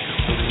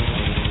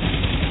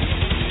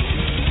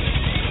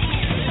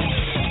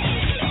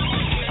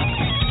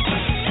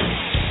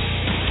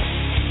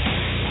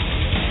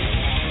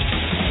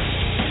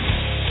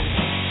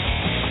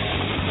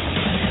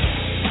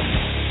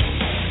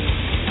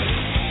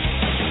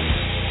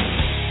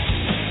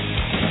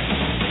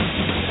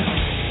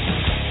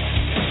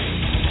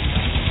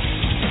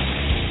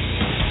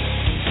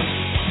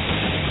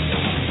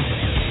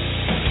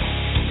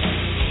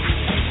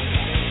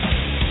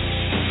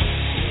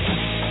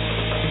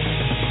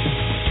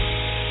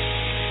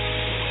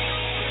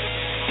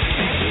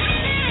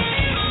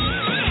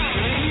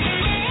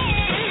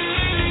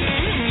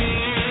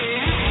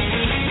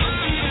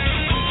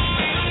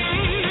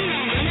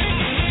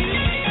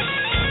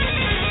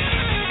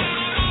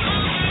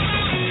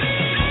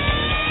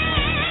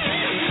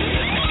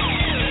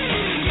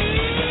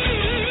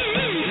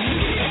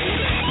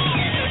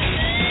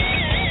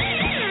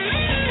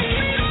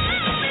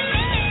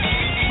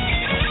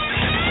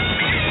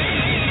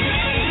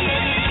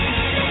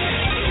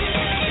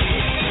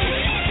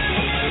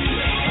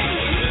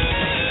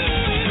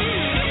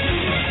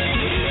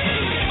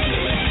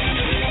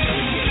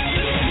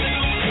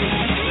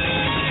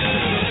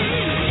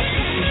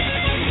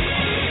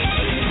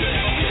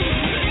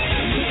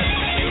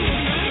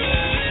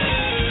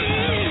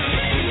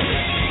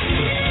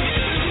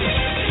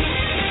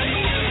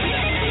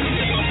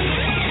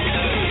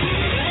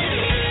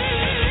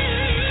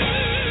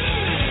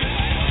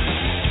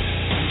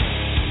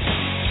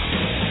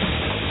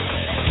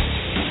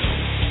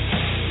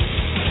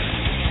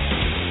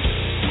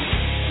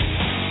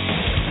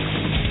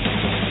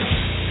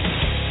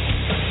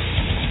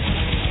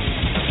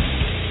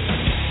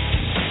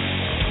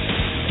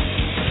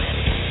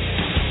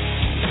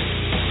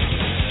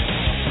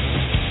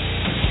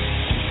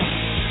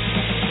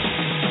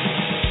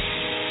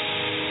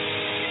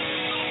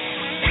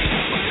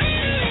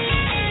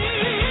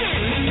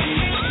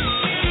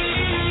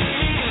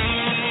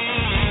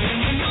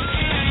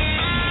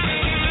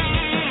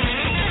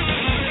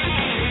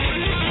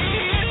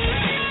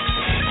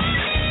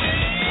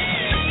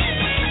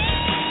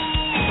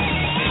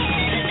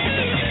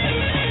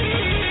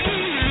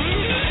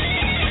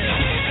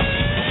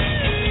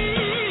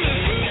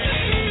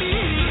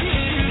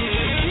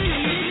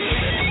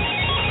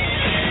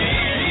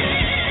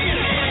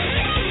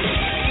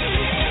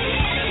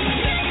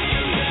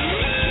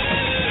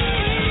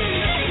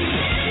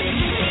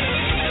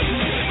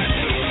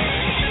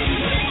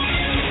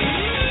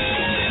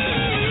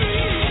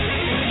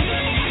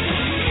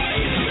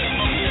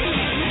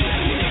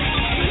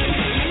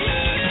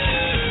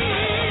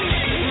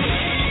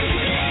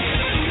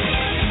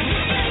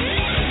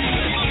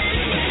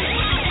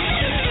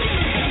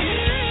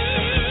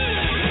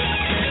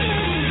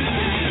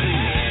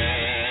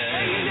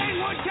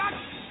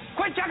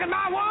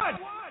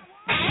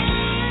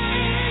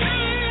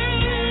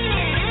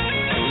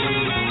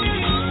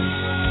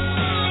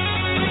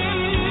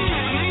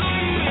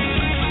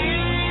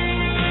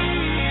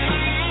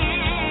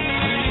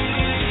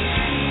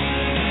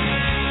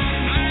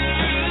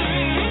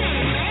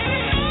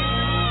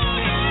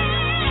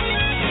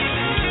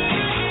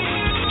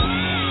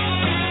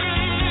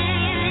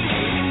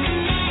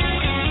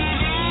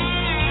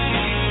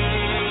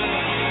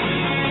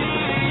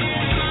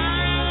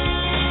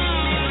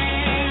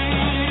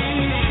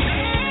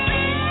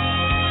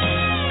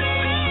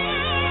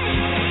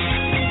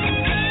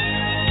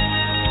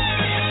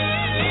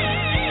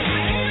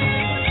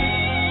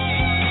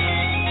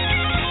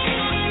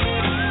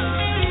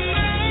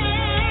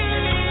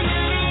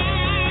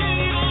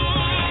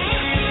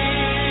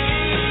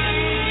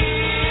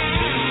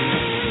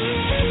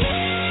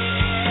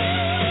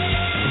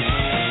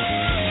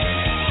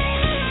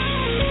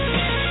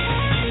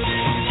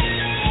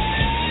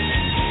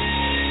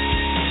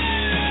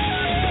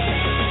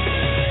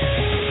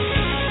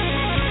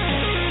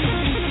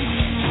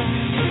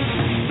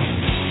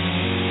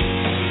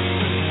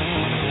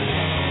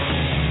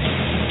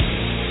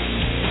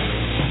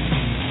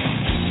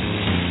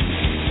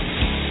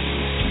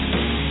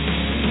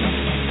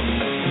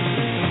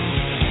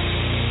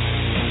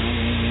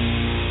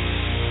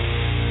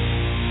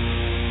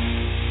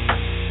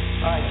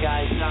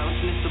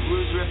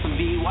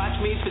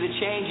 me for the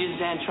changes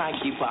and try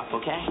and keep up,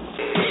 okay?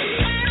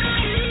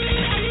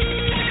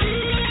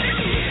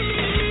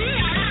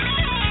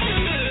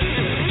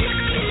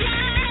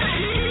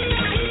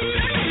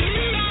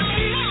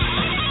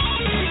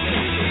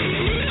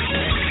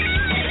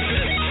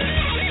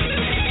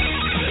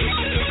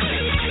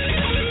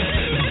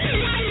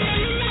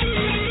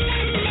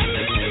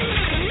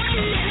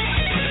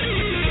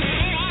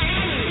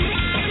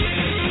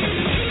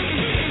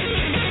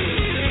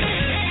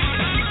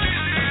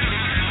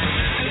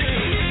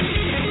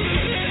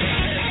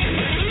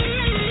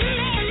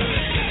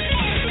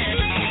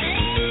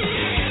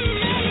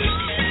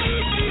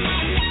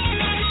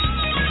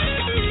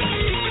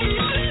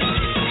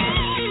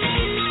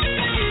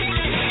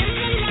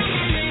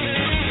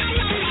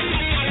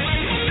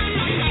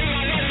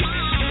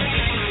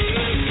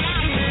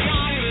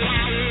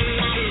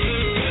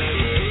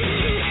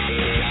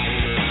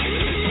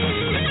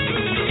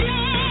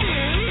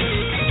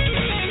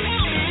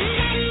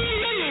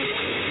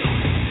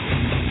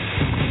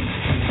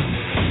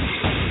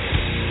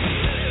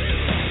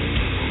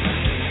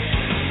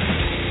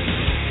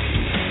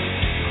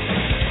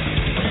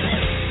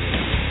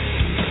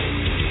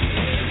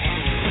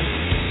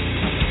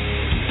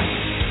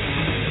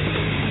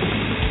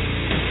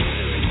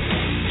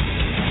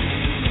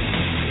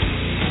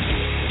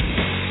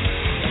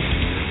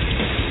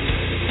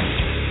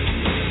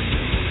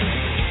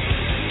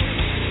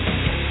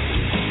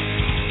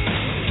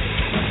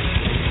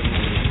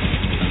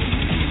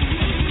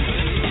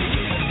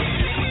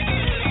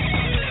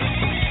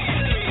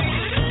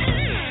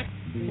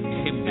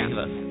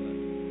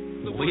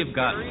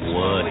 Got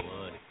wood.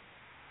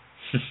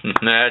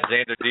 That's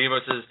Xander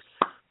Demos'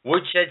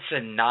 Woodshed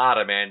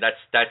Sonata, man.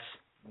 That's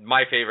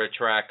my favorite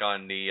track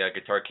on the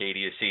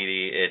Guitarcadia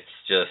CD.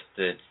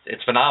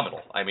 It's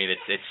phenomenal. I mean,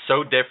 it's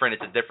so different.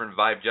 It's a different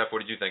vibe. Jeff, what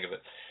did you think of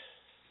it?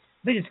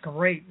 I think it's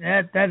great.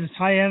 That is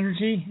high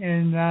energy,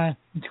 and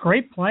it's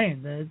great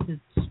playing.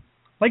 It's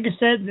like I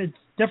said, it's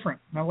different.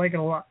 I like it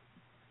a lot.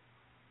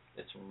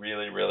 It's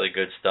really, really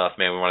good stuff,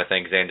 man. We want to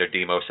thank Xander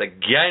Demos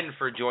again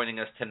for joining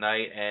us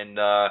tonight and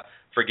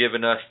for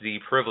giving us the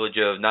privilege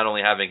of not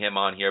only having him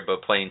on here,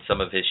 but playing some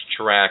of his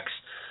tracks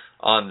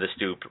on the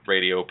Stoop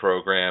radio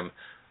program.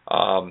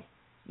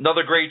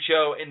 Another great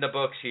show in the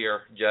books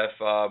here, Jeff.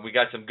 We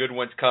got some good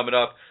ones coming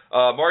up.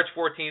 March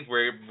 14th,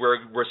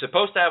 we're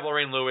supposed to have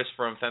Lorraine Lewis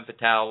from Femme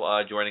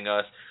Fatale joining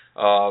us.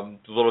 A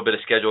little bit of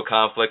schedule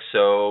conflict,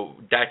 so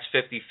that's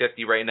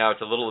 50-50 right now.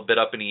 It's a little bit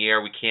up in the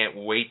air. We can't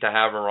wait to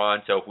have her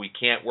on, so if we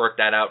can't work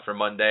that out for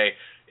Monday,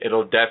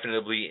 it'll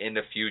definitely in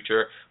the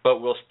future.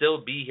 But we'll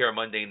still be here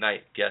Monday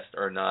night, guest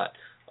or not,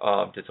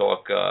 to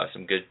talk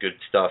some good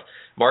stuff.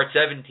 March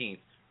 17th,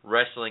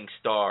 Wrestling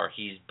Star.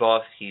 He's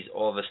buff. He's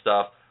all the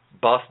stuff.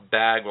 Buff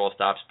Bagwell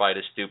stops by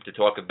the Stoop to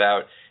talk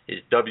about his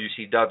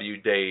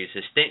WCW days,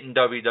 his stint in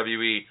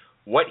WWE,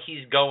 what's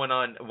going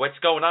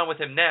on with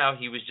him now.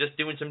 He was just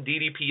doing some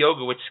DDP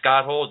yoga with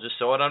Scott Hall. Just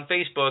saw it on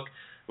Facebook.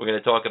 We're going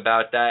to talk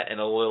about that and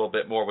a little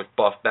bit more with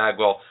Buff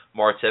Bagwell,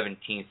 March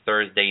 17th,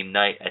 Thursday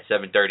night at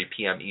 7:30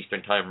 p.m.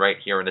 Eastern Time right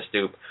here in the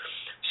Stoop.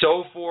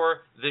 So for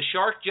the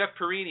Shark, Jeff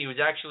Perini, who's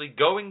actually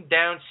going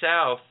down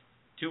south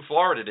to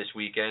Florida this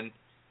weekend,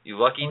 you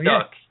lucky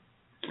duck.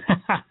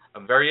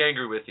 I'm very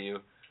angry with you,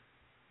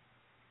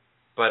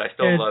 but I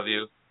still love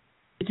you.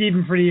 It's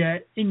even for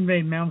the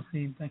Ingve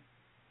Malmsteen thing.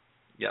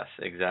 Yes,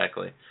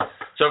 exactly.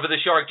 So for the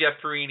Shark,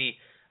 Jeff Perini,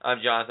 I'm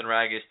Jonathan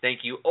Ragus. Thank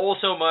you all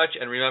so much,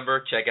 and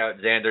remember, check out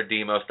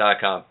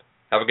XanderDemos.com.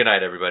 Have a good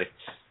night, everybody.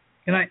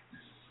 Good night.